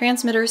the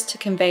neurotransmitters to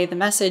convey the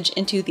message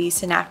into the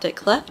synaptic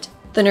cleft.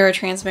 The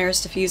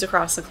neurotransmitters diffuse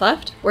across the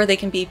cleft, where they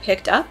can be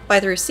picked up by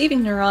the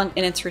receiving neuron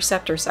in its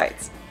receptor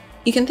sites.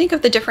 You can think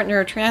of the different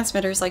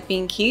neurotransmitters like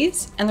being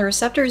keys, and the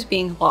receptors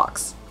being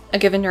locks. A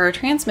given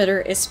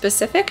neurotransmitter is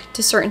specific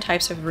to certain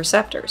types of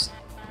receptors.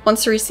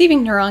 Once the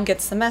receiving neuron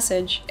gets the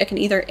message, it can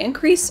either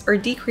increase or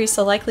decrease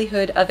the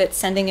likelihood of it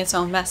sending its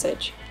own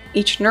message.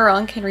 Each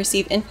neuron can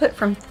receive input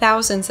from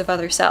thousands of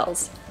other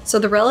cells, so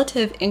the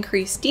relative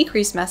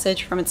increase-decrease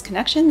message from its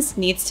connections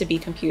needs to be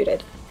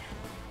computed.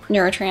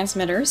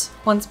 Neurotransmitters,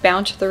 once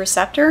bound to the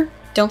receptor,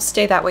 don't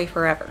stay that way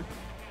forever.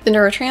 The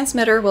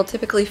neurotransmitter will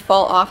typically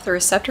fall off the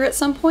receptor at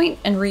some point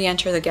and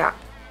re-enter the gap.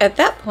 At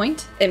that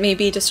point, it may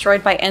be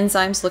destroyed by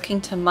enzymes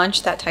looking to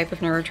munch that type of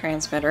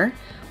neurotransmitter,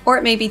 or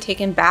it may be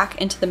taken back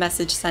into the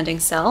message-sending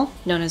cell,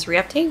 known as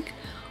reuptake,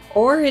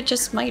 or it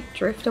just might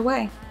drift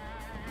away.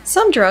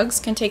 Some drugs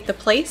can take the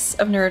place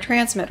of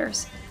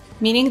neurotransmitters,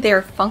 meaning they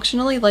are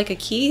functionally like a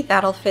key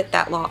that'll fit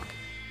that lock.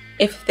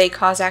 If they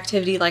cause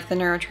activity like the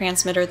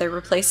neurotransmitter they're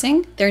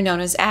replacing, they're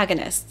known as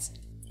agonists.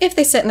 If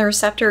they sit in the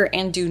receptor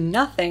and do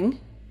nothing,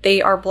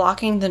 they are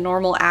blocking the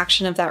normal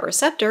action of that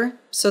receptor,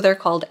 so they're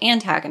called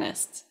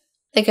antagonists.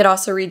 They could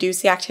also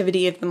reduce the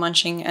activity of the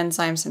munching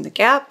enzymes in the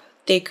gap,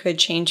 they could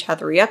change how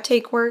the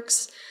reuptake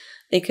works,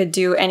 they could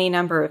do any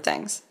number of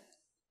things.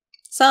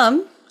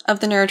 Some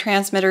of the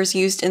neurotransmitters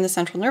used in the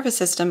central nervous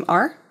system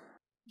are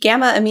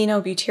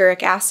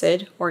gamma-aminobutyric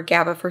acid, or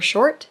GABA for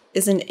short,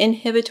 is an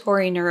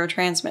inhibitory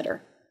neurotransmitter.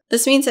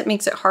 This means it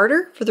makes it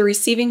harder for the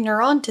receiving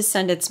neuron to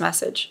send its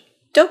message.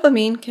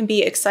 Dopamine can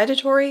be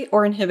excitatory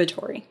or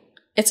inhibitory.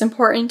 It's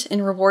important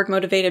in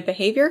reward-motivated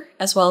behavior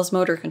as well as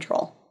motor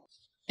control.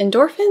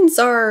 Endorphins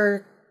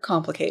are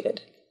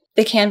complicated.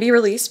 They can be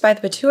released by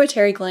the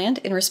pituitary gland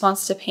in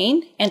response to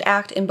pain and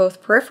act in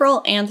both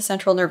peripheral and the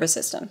central nervous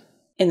system.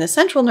 In the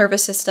central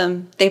nervous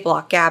system, they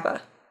block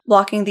GABA.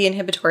 Blocking the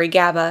inhibitory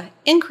GABA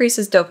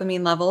increases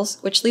dopamine levels,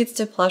 which leads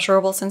to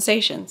pleasurable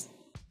sensations.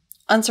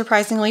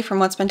 Unsurprisingly, from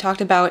what's been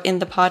talked about in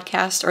the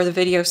podcast or the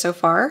video so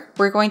far,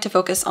 we're going to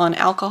focus on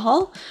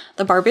alcohol,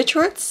 the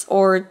barbiturates,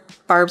 or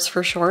barbs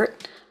for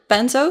short,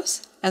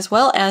 benzos, as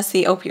well as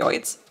the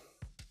opioids.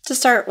 To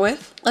start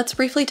with, let's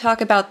briefly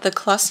talk about the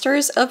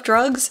clusters of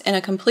drugs in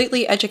a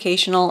completely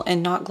educational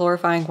and not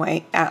glorifying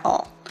way at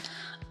all.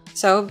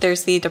 So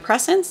there's the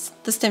depressants,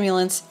 the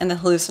stimulants, and the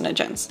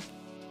hallucinogens.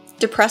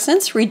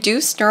 Depressants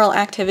reduce neural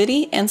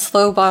activity and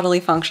slow bodily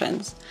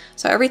functions.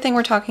 So everything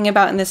we're talking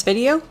about in this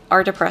video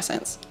are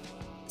depressants.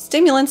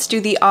 Stimulants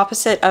do the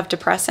opposite of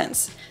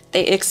depressants.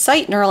 They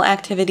excite neural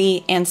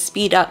activity and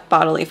speed up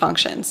bodily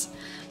functions.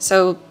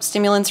 So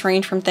stimulants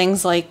range from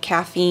things like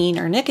caffeine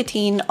or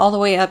nicotine all the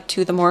way up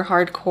to the more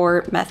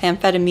hardcore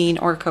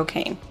methamphetamine or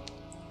cocaine.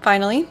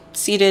 Finally,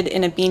 seated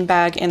in a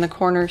beanbag in the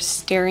corner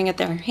staring at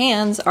their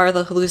hands are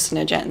the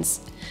hallucinogens.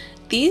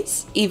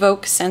 These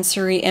evoke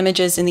sensory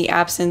images in the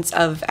absence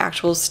of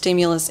actual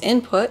stimulus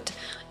input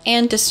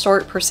and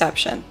distort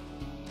perception.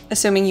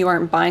 Assuming you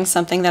aren't buying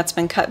something that's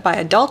been cut by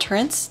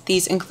adulterants,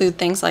 these include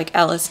things like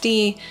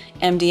LSD,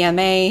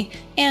 MDMA,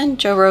 and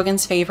Joe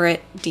Rogan's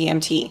favorite,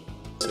 DMT.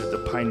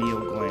 The pineal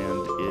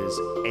gland is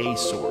a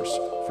source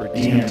for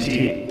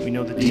DMT. We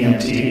know that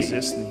DMT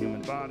exists in the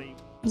human body.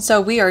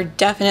 So we are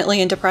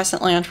definitely in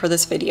depressant land for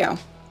this video.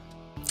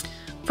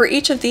 For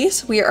each of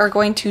these, we are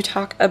going to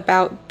talk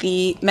about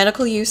the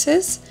medical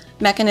uses,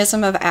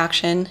 mechanism of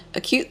action,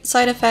 acute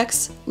side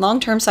effects,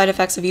 long-term side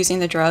effects of using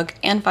the drug,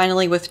 and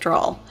finally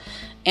withdrawal.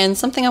 And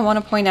something I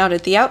want to point out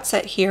at the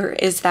outset here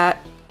is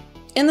that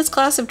in this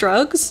class of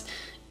drugs,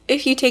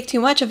 if you take too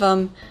much of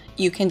them,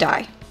 you can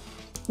die.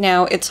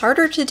 Now, it's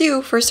harder to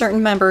do for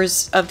certain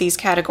members of these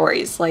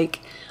categories,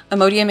 like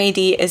Imodium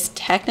AD is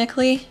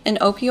technically an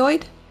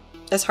opioid,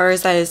 as hard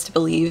as that is to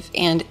believe,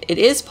 and it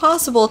is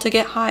possible to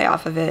get high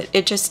off of it.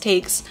 It just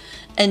takes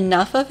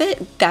enough of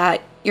it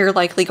that you're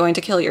likely going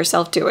to kill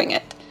yourself doing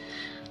it.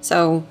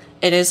 So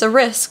it is a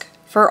risk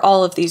for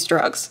all of these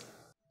drugs.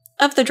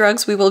 Of the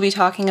drugs we will be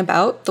talking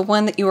about, the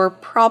one that you are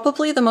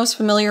probably the most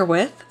familiar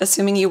with,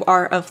 assuming you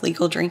are of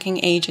legal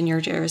drinking age in your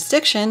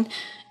jurisdiction,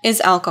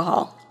 is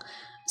alcohol.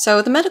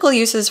 So the medical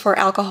uses for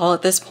alcohol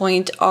at this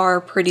point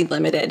are pretty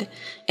limited.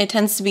 It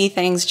tends to be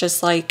things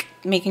just like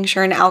making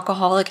sure an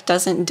alcoholic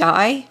doesn't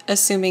die,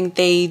 assuming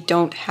they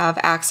don't have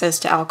access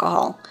to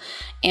alcohol.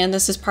 And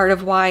this is part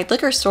of why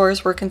liquor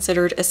stores were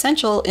considered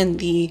essential in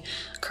the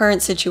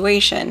current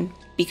situation,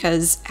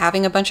 because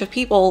having a bunch of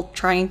people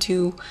trying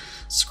to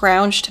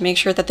scrounge to make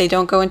sure that they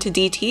don't go into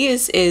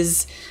DTs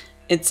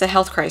it's a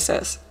health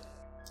crisis.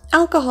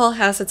 Alcohol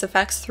has its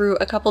effects through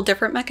a couple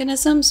different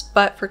mechanisms,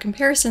 but for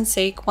comparison's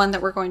sake, one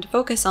that we're going to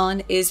focus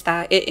on is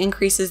that it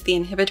increases the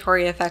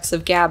inhibitory effects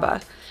of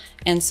GABA,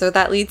 and so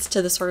that leads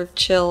to the sort of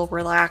chill,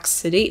 relaxed,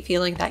 sedate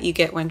feeling that you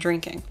get when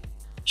drinking.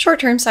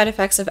 Short-term side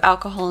effects of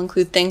alcohol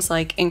include things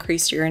like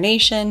increased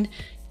urination,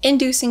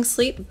 inducing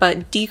sleep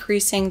but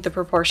decreasing the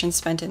proportion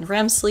spent in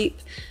REM sleep,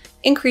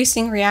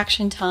 increasing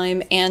reaction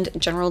time, and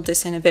general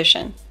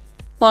disinhibition.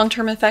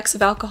 Long-term effects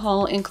of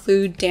alcohol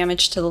include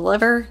damage to the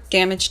liver,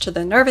 damage to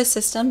the nervous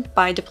system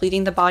by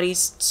depleting the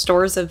body's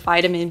stores of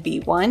vitamin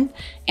B1,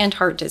 and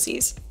heart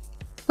disease.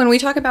 When we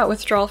talk about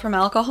withdrawal from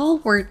alcohol,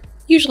 we're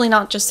usually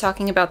not just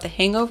talking about the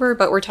hangover,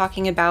 but we're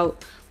talking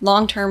about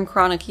long-term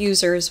chronic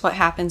users, what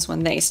happens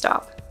when they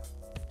stop.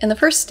 In the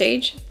first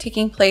stage,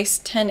 taking place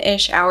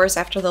 10-ish hours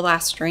after the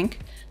last drink,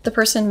 the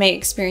person may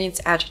experience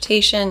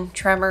agitation,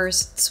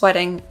 tremors,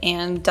 sweating,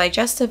 and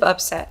digestive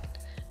upset.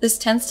 This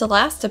tends to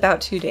last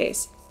about 2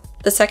 days.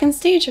 The second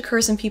stage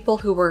occurs in people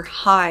who were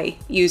high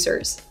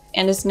users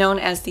and is known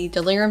as the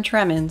delirium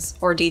tremens,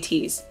 or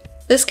DTs.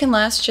 This can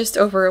last just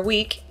over a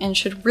week and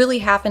should really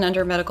happen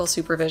under medical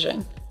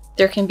supervision.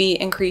 There can be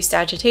increased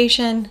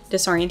agitation,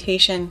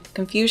 disorientation,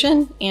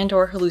 confusion,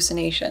 and/or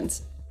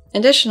hallucinations.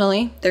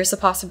 Additionally, there's the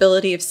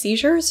possibility of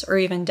seizures or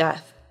even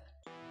death.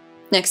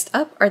 Next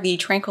up are the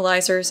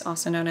tranquilizers,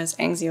 also known as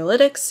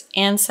anxiolytics,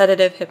 and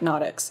sedative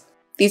hypnotics.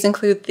 These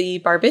include the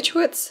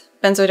barbiturates,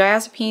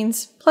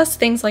 benzodiazepines, plus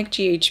things like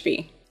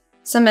GHB.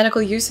 Some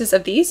medical uses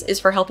of these is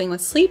for helping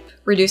with sleep,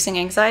 reducing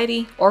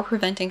anxiety, or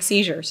preventing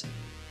seizures.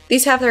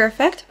 These have their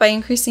effect by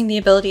increasing the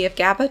ability of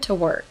GABA to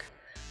work.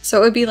 So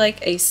it would be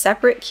like a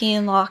separate key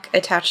and lock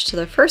attached to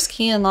the first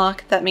key and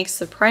lock that makes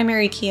the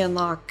primary key and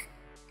lock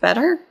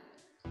better?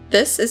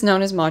 This is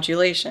known as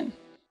modulation.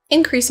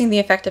 Increasing the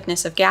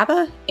effectiveness of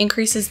GABA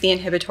increases the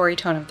inhibitory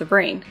tone of the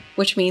brain,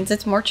 which means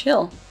it's more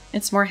chill,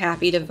 it's more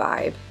happy to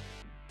vibe.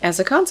 As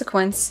a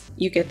consequence,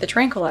 you get the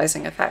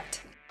tranquilizing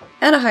effect.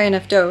 At a high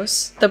enough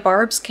dose, the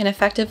barbs can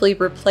effectively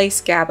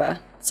replace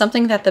GABA,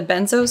 something that the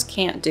benzos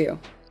can't do.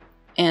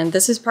 And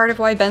this is part of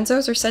why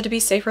benzos are said to be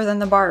safer than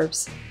the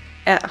barbs.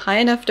 At a high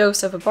enough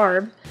dose of a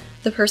barb,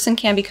 the person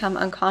can become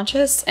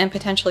unconscious and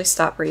potentially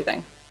stop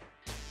breathing.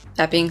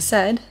 That being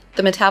said,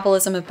 the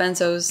metabolism of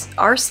benzos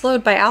are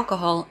slowed by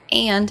alcohol,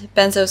 and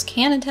benzos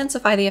can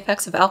intensify the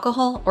effects of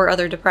alcohol or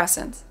other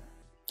depressants.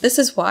 This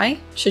is why,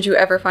 should you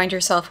ever find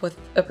yourself with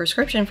a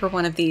prescription for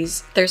one of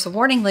these, there's a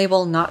warning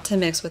label not to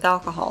mix with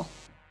alcohol.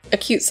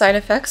 Acute side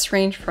effects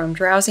range from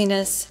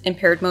drowsiness,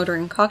 impaired motor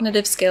and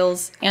cognitive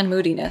skills, and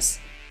moodiness.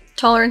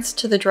 Tolerance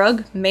to the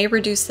drug may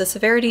reduce the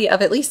severity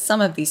of at least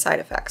some of these side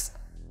effects.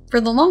 For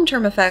the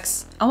long-term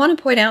effects, I want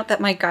to point out that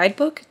my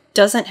guidebook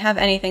doesn't have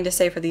anything to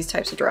say for these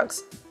types of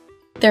drugs.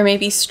 There may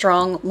be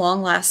strong,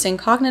 long-lasting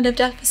cognitive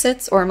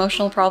deficits or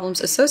emotional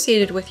problems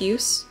associated with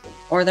use,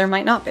 or there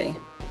might not be.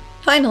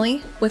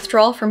 Finally,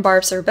 withdrawal from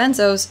barbs or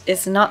benzos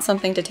is not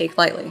something to take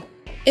lightly.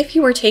 If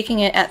you are taking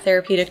it at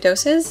therapeutic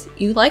doses,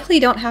 you likely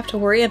don't have to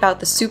worry about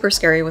the super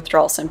scary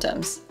withdrawal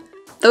symptoms.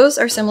 Those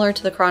are similar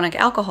to the chronic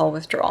alcohol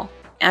withdrawal: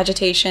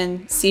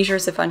 agitation,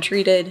 seizures if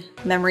untreated,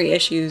 memory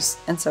issues,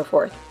 and so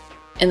forth.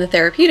 In the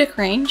therapeutic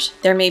range,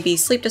 there may be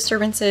sleep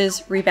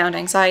disturbances, rebound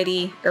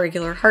anxiety,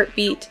 irregular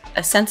heartbeat,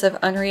 a sense of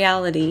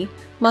unreality,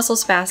 muscle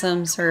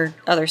spasms, or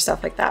other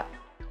stuff like that.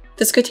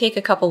 This could take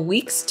a couple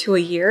weeks to a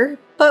year,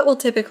 but will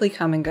typically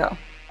come and go.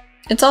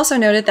 It's also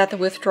noted that the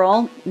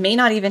withdrawal may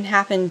not even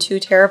happen too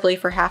terribly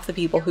for half the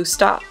people who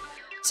stop,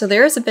 so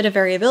there is a bit of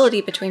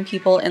variability between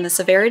people in the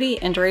severity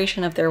and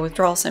duration of their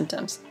withdrawal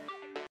symptoms.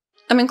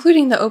 I'm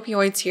including the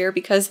opioids here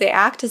because they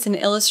act as an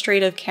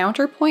illustrative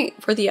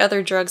counterpoint for the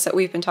other drugs that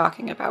we've been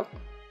talking about.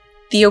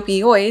 The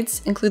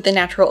opioids include the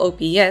natural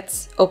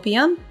opiates,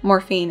 opium,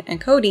 morphine,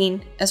 and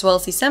codeine, as well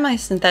as the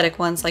semi-synthetic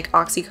ones like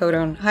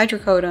oxycodone,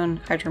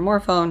 hydrocodone,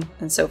 hydromorphone,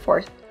 and so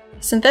forth.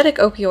 Synthetic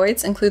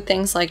opioids include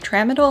things like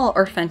tramadol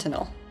or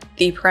fentanyl.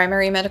 The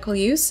primary medical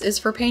use is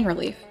for pain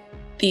relief.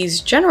 These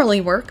generally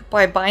work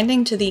by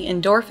binding to the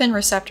endorphin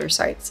receptor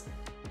sites.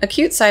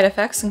 Acute side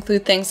effects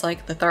include things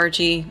like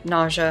lethargy,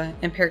 nausea,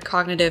 impaired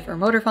cognitive or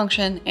motor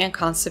function, and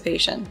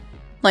constipation.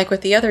 Like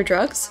with the other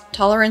drugs,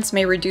 tolerance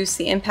may reduce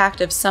the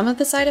impact of some of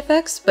the side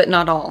effects, but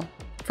not all.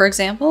 For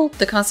example,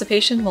 the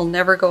constipation will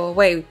never go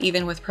away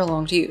even with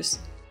prolonged use.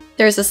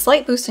 There is a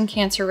slight boost in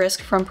cancer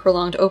risk from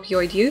prolonged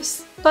opioid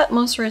use, but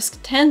most risk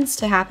tends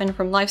to happen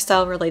from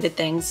lifestyle-related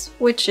things,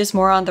 which is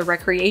more on the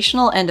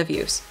recreational end of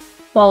use.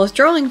 While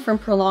withdrawing from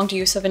prolonged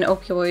use of an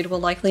opioid will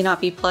likely not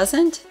be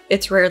pleasant,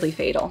 it's rarely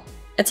fatal.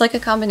 It's like a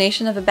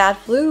combination of a bad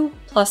flu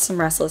plus some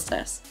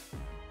restlessness.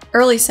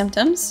 Early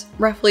symptoms,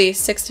 roughly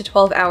 6 to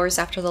 12 hours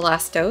after the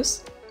last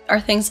dose, are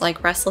things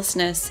like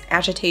restlessness,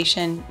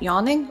 agitation,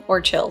 yawning,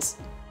 or chills.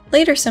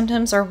 Later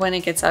symptoms are when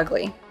it gets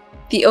ugly.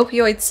 The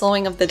opioid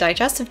slowing of the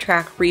digestive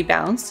tract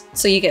rebounds,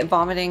 so you get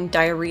vomiting,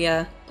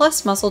 diarrhea,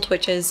 plus muscle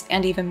twitches,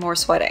 and even more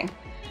sweating.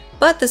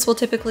 But this will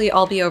typically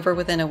all be over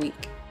within a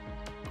week.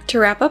 To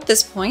wrap up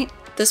this point,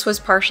 this was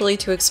partially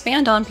to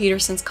expand on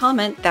Peterson's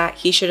comment that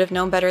he should have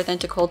known better than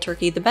to cold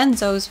turkey the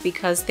benzos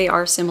because they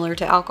are similar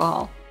to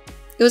alcohol.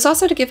 It was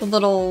also to give a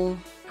little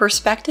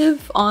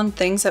perspective on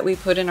things that we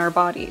put in our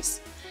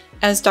bodies.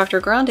 As Dr.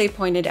 Grande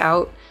pointed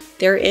out,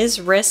 there is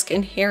risk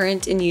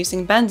inherent in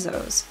using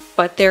benzos,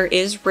 but there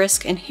is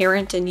risk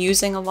inherent in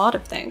using a lot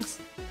of things.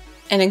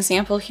 An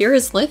example here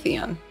is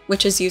lithium,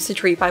 which is used to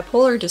treat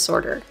bipolar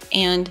disorder,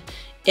 and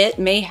it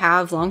may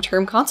have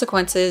long-term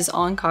consequences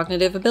on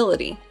cognitive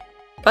ability.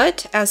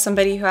 But as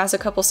somebody who has a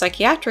couple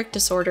psychiatric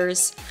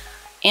disorders,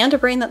 and a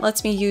brain that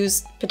lets me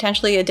use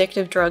potentially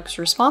addictive drugs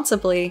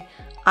responsibly,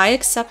 I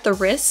accept the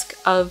risk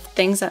of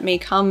things that may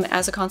come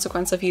as a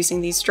consequence of using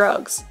these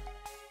drugs.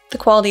 The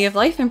quality of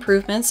life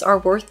improvements are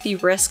worth the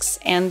risks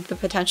and the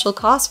potential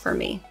cost for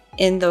me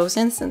in those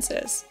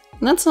instances.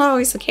 And that's not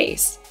always the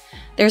case.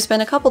 There's been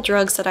a couple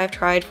drugs that I've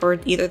tried for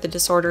either the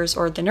disorders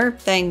or the nerve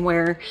thing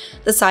where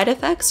the side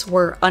effects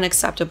were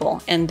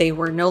unacceptable and they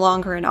were no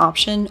longer an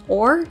option,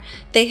 or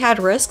they had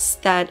risks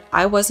that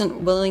I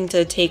wasn't willing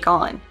to take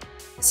on.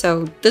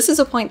 So this is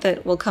a point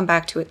that we'll come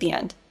back to at the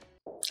end.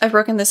 I've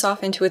broken this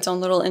off into its own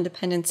little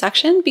independent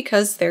section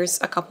because there's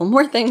a couple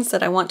more things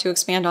that I want to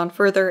expand on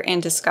further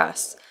and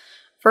discuss.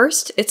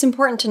 First, it's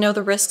important to know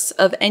the risks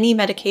of any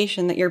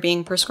medication that you're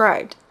being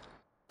prescribed.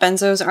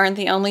 Benzos aren't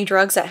the only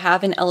drugs that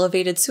have an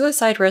elevated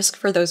suicide risk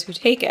for those who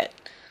take it.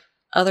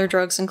 Other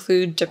drugs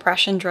include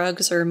depression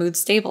drugs or mood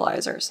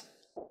stabilizers.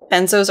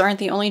 Benzos aren't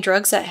the only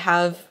drugs that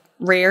have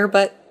rare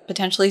but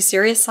potentially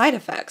serious side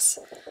effects.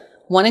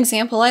 One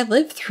example I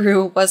lived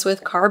through was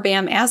with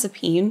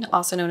carbamazepine,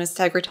 also known as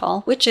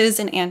Tegretol, which is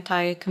an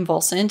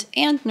anticonvulsant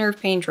and nerve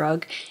pain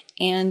drug,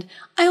 and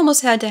I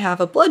almost had to have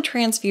a blood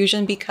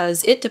transfusion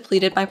because it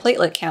depleted my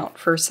platelet count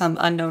for some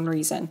unknown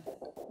reason.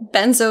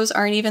 Benzos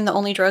aren't even the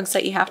only drugs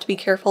that you have to be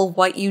careful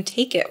what you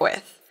take it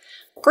with.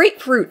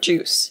 Grapefruit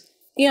juice,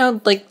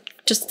 like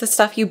just the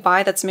stuff you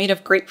buy that's made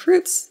of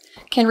grapefruits,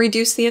 can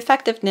reduce the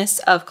effectiveness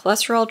of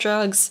cholesterol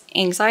drugs,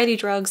 anxiety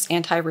drugs,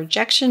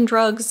 anti-rejection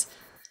drugs,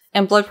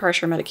 and blood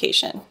pressure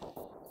medication.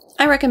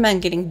 I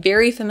recommend getting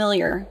very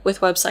familiar with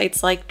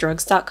websites like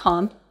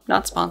drugs.com,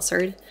 not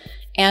sponsored,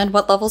 and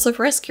what levels of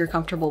risk you're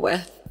comfortable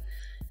with.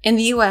 In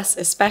the US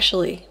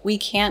especially, we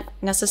can't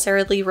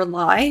necessarily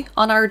rely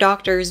on our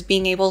doctors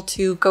being able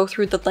to go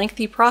through the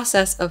lengthy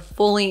process of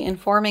fully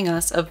informing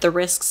us of the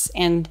risks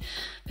and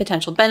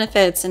potential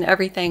benefits and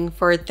everything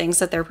for things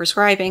that they're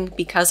prescribing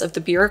because of the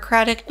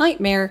bureaucratic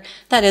nightmare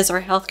that is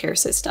our healthcare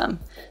system.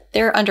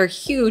 They're under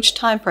huge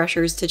time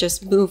pressures to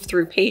just move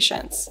through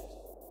patients.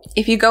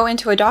 If you go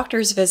into a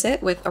doctor's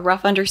visit with a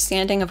rough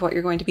understanding of what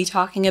you're going to be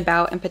talking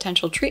about and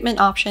potential treatment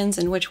options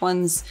and which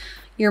ones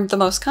you're the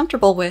most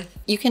comfortable with,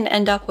 you can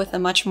end up with a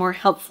much more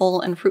helpful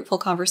and fruitful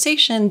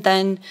conversation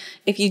than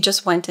if you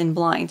just went in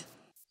blind.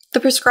 The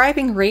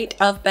prescribing rate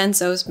of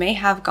benzos may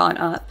have gone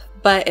up,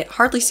 but it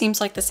hardly seems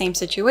like the same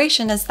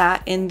situation as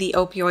that in the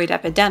opioid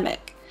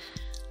epidemic.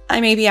 I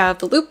may be out of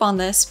the loop on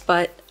this,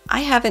 but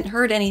I haven't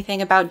heard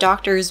anything about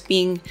doctors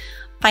being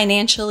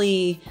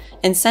financially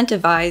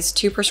incentivized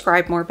to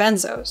prescribe more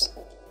benzos.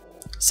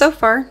 So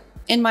far,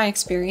 in my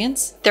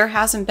experience, there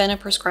hasn't been a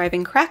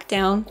prescribing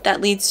crackdown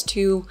that leads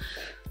to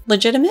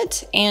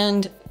legitimate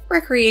and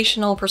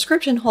recreational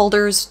prescription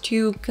holders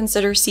to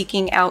consider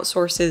seeking out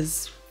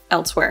sources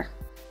elsewhere.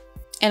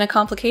 And a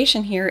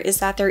complication here is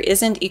that there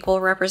isn't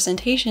equal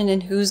representation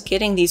in who's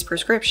getting these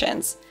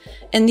prescriptions.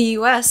 In the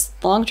US,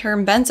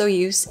 long-term benzo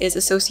use is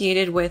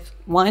associated with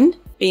 1,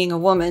 being a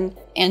woman,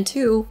 and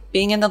 2,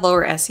 being in the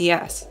lower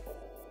SES.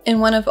 In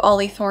one of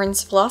Ollie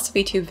Thorne's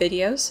Philosophy Tube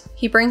videos,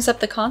 he brings up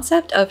the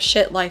concept of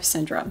shit life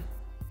syndrome.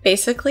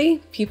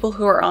 Basically, people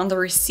who are on the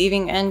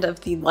receiving end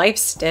of the life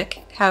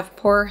stick have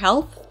poorer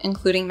health,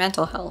 including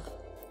mental health.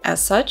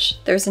 As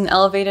such, there's an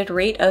elevated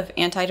rate of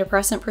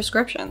antidepressant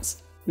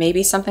prescriptions.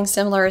 Maybe something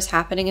similar is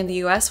happening in the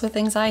US with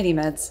anxiety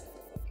meds.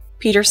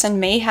 Peterson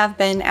may have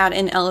been at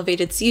an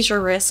elevated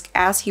seizure risk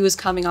as he was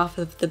coming off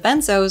of the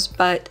benzos,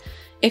 but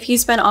if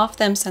he's been off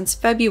them since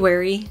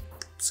February,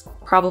 it's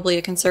probably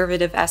a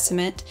conservative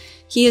estimate,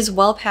 he is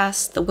well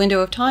past the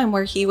window of time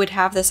where he would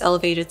have this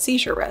elevated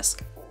seizure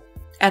risk.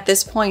 At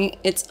this point,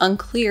 it's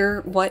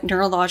unclear what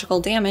neurological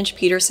damage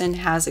Peterson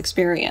has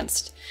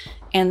experienced,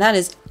 and that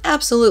is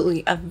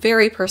absolutely a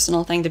very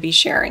personal thing to be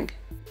sharing.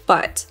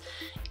 But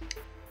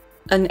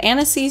an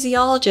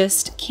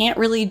anesthesiologist can't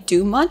really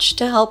do much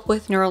to help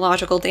with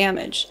neurological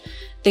damage.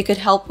 They could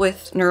help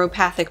with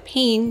neuropathic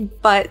pain,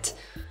 but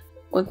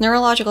with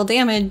neurological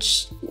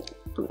damage,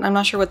 I'm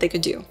not sure what they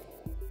could do.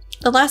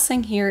 The last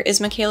thing here is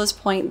Mikhaila's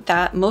point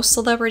that most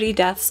celebrity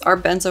deaths are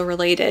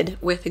benzo-related,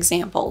 with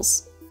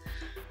examples.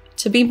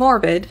 To be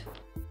morbid,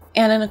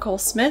 Anna Nicole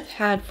Smith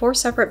had 4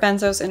 separate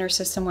benzos in her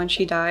system when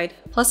she died,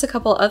 plus a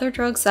couple other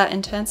drugs that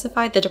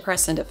intensified the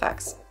depressant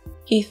effects.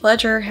 Heath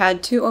Ledger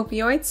had 2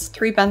 opioids,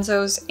 3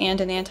 benzos,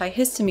 and an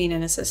antihistamine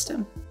in his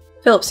system.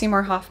 Philip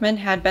Seymour Hoffman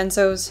had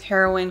benzos,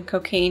 heroin,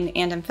 cocaine,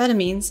 and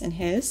amphetamines in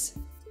his.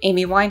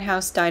 Amy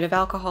Winehouse died of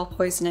alcohol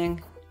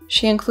poisoning.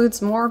 She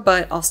includes more,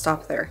 but I'll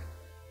stop there.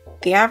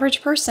 The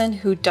average person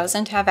who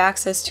doesn't have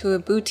access to a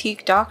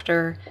boutique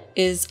doctor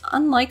is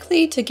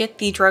unlikely to get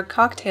the drug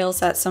cocktails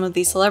that some of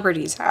these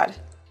celebrities had.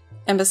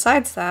 And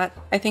besides that,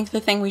 I think the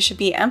thing we should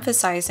be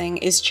emphasizing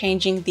is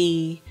changing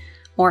the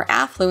more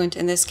affluent,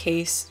 in this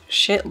case,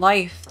 shit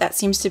life that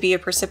seems to be a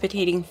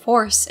precipitating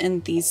force in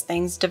these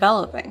things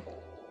developing.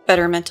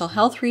 Better mental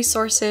health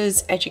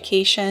resources,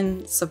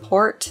 education,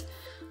 support,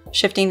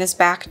 shifting this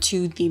back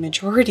to the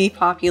majority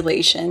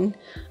population.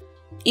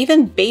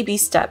 Even baby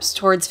steps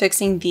towards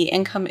fixing the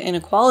income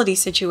inequality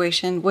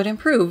situation would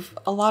improve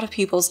a lot of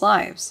people's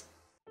lives.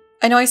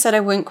 I know I said I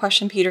wouldn't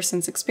question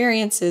Peterson's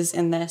experiences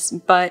in this,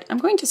 but I'm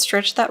going to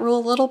stretch that rule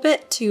a little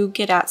bit to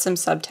get at some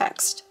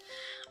subtext.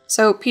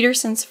 So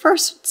Peterson's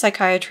first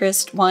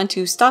psychiatrist wanted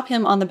to stop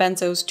him on the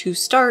benzos to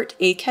start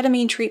a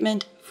ketamine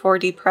treatment for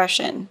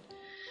depression.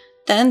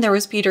 Then there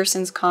was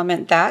Peterson's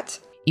comment that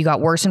you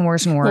got worse and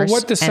worse and worse. Well,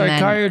 what the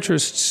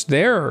psychiatrists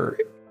there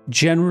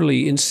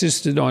generally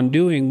insisted on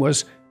doing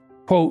was,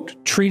 quote,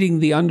 treating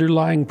the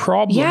underlying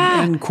problem,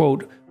 end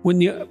quote, when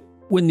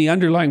the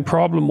underlying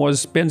problem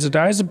was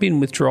benzodiazepine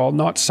withdrawal,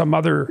 not some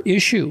other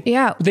issue.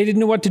 Yeah. They didn't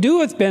know what to do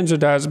with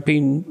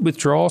benzodiazepine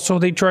withdrawal, so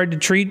they tried to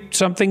treat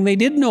something they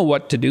did know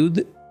what to do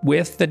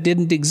with that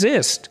didn't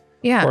exist.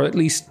 Yeah. Or at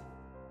least,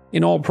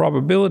 in all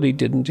probability,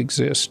 didn't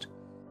exist.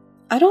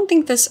 I don't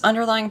think this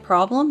underlying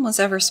problem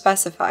was ever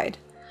specified.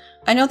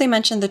 I know they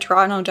mentioned the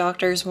Toronto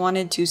doctors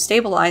wanted to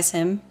stabilize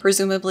him,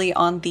 presumably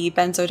on the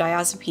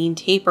benzodiazepine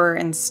taper,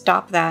 and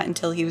stop that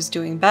until he was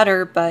doing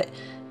better, but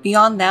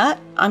beyond that,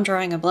 I'm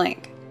drawing a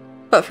blank.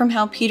 But from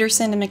how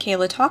Peterson and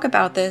Mikhaila talk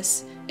about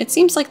this, it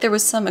seems like there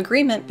was some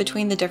agreement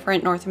between the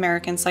different North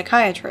American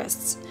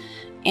psychiatrists.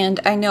 And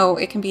I know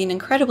it can be an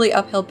incredibly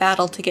uphill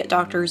battle to get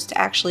doctors to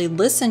actually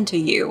listen to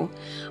you,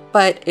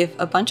 but if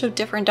a bunch of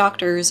different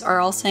doctors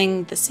are all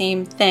saying the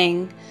same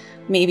thing,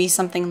 maybe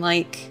something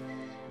like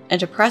a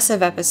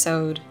depressive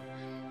episode,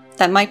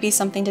 that might be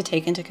something to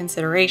take into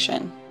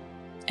consideration.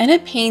 And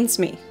it pains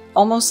me,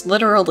 almost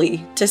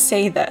literally, to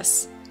say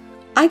this.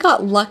 I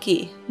got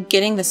lucky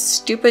getting the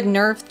stupid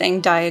nerve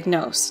thing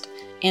diagnosed,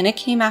 and it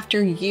came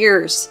after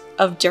years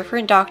of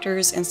different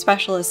doctors and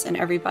specialists and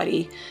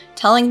everybody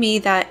telling me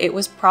that it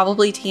was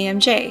probably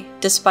TMJ,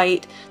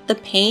 despite the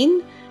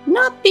pain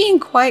not being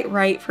quite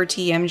right for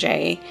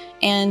TMJ,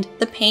 and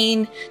the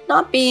pain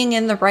not being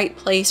in the right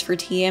place for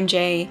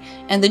TMJ,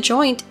 and the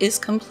joint is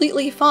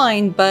completely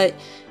fine, but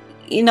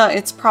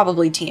it's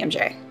probably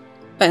TMJ.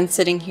 But in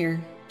sitting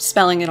here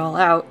spelling it all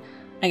out,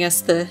 I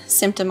guess the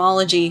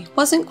symptomology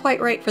wasn't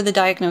quite right for the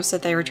diagnosis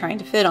that they were trying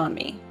to fit on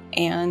me,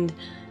 and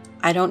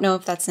I don't know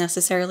if that's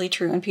necessarily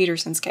true in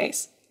Peterson's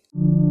case.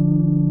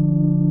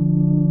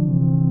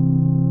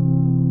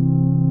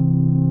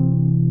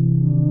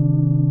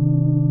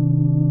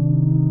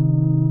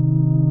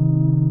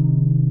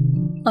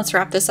 Let's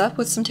wrap this up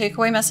with some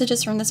takeaway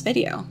messages from this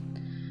video.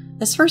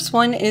 This first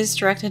one is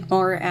directed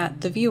more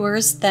at the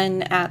viewers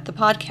than at the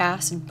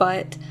podcast,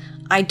 but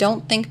I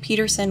don't think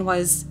Peterson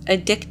was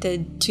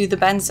addicted to the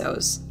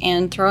benzos,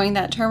 and throwing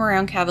that term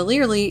around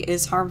cavalierly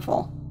is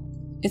harmful.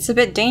 It's a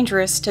bit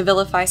dangerous to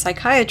vilify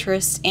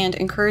psychiatrists and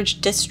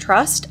encourage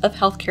distrust of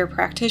healthcare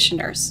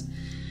practitioners.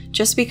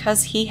 Just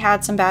because he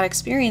had some bad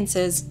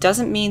experiences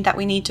doesn't mean that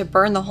we need to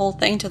burn the whole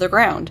thing to the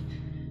ground,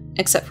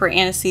 except for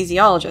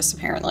anesthesiologists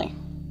apparently.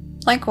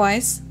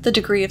 Likewise, the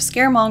degree of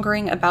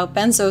scaremongering about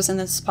benzos in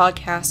this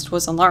podcast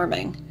was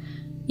alarming.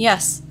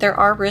 Yes, there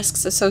are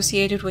risks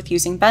associated with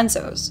using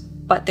benzos,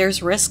 but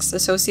there's risks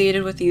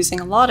associated with using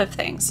a lot of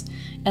things,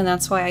 and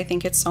that's why I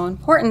think it's so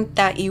important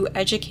that you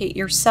educate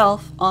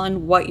yourself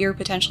on what you're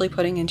potentially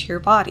putting into your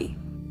body.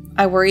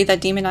 I worry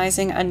that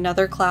demonizing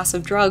another class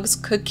of drugs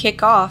could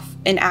kick off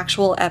an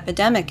actual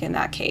epidemic in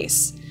that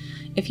case.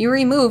 If you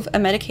remove a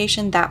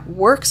medication that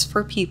works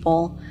for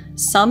people,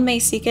 some may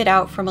seek it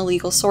out from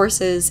illegal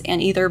sources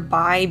and either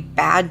buy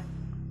bad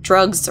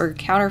drugs or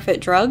counterfeit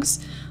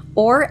drugs,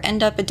 or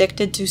end up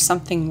addicted to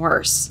something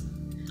worse.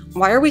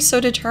 Why are we so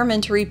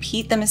determined to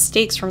repeat the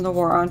mistakes from the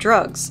war on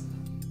drugs?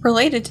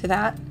 Related to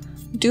that,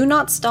 do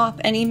not stop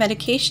any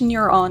medication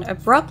you're on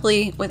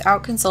abruptly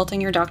without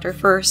consulting your doctor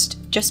first,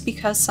 just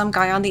because some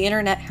guy on the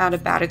internet had a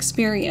bad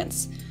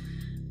experience.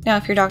 Now,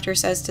 if your doctor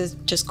says to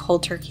just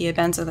cold turkey a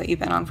benzo that you've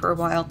been on for a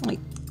while,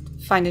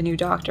 find a new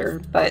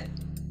doctor, but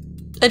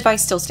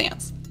advice still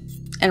stands.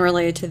 And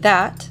related to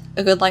that,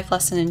 a good life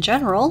lesson in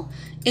general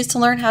is to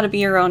learn how to be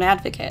your own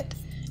advocate.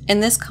 In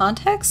this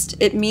context,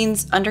 it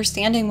means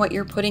understanding what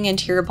you're putting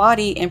into your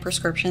body in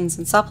prescriptions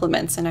and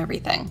supplements and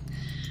everything.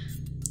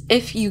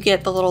 If you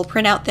get the little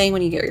printout thing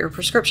when you get your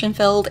prescription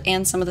filled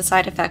and some of the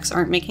side effects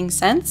aren't making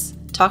sense,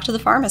 talk to the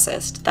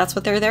pharmacist. That's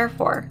what they're there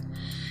for.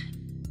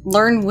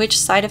 Learn which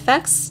side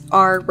effects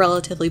are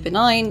relatively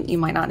benign, you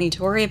might not need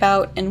to worry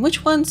about, and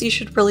which ones you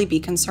should really be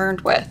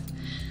concerned with.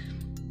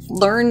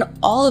 Learn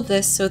all of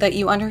this so that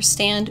you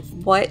understand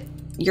what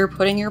you're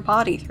putting your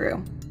body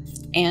through.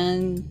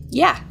 And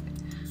yeah,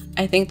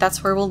 I think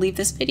that's where we'll leave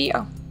this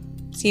video.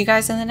 See you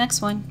guys in the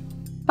next one.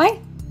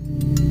 Bye!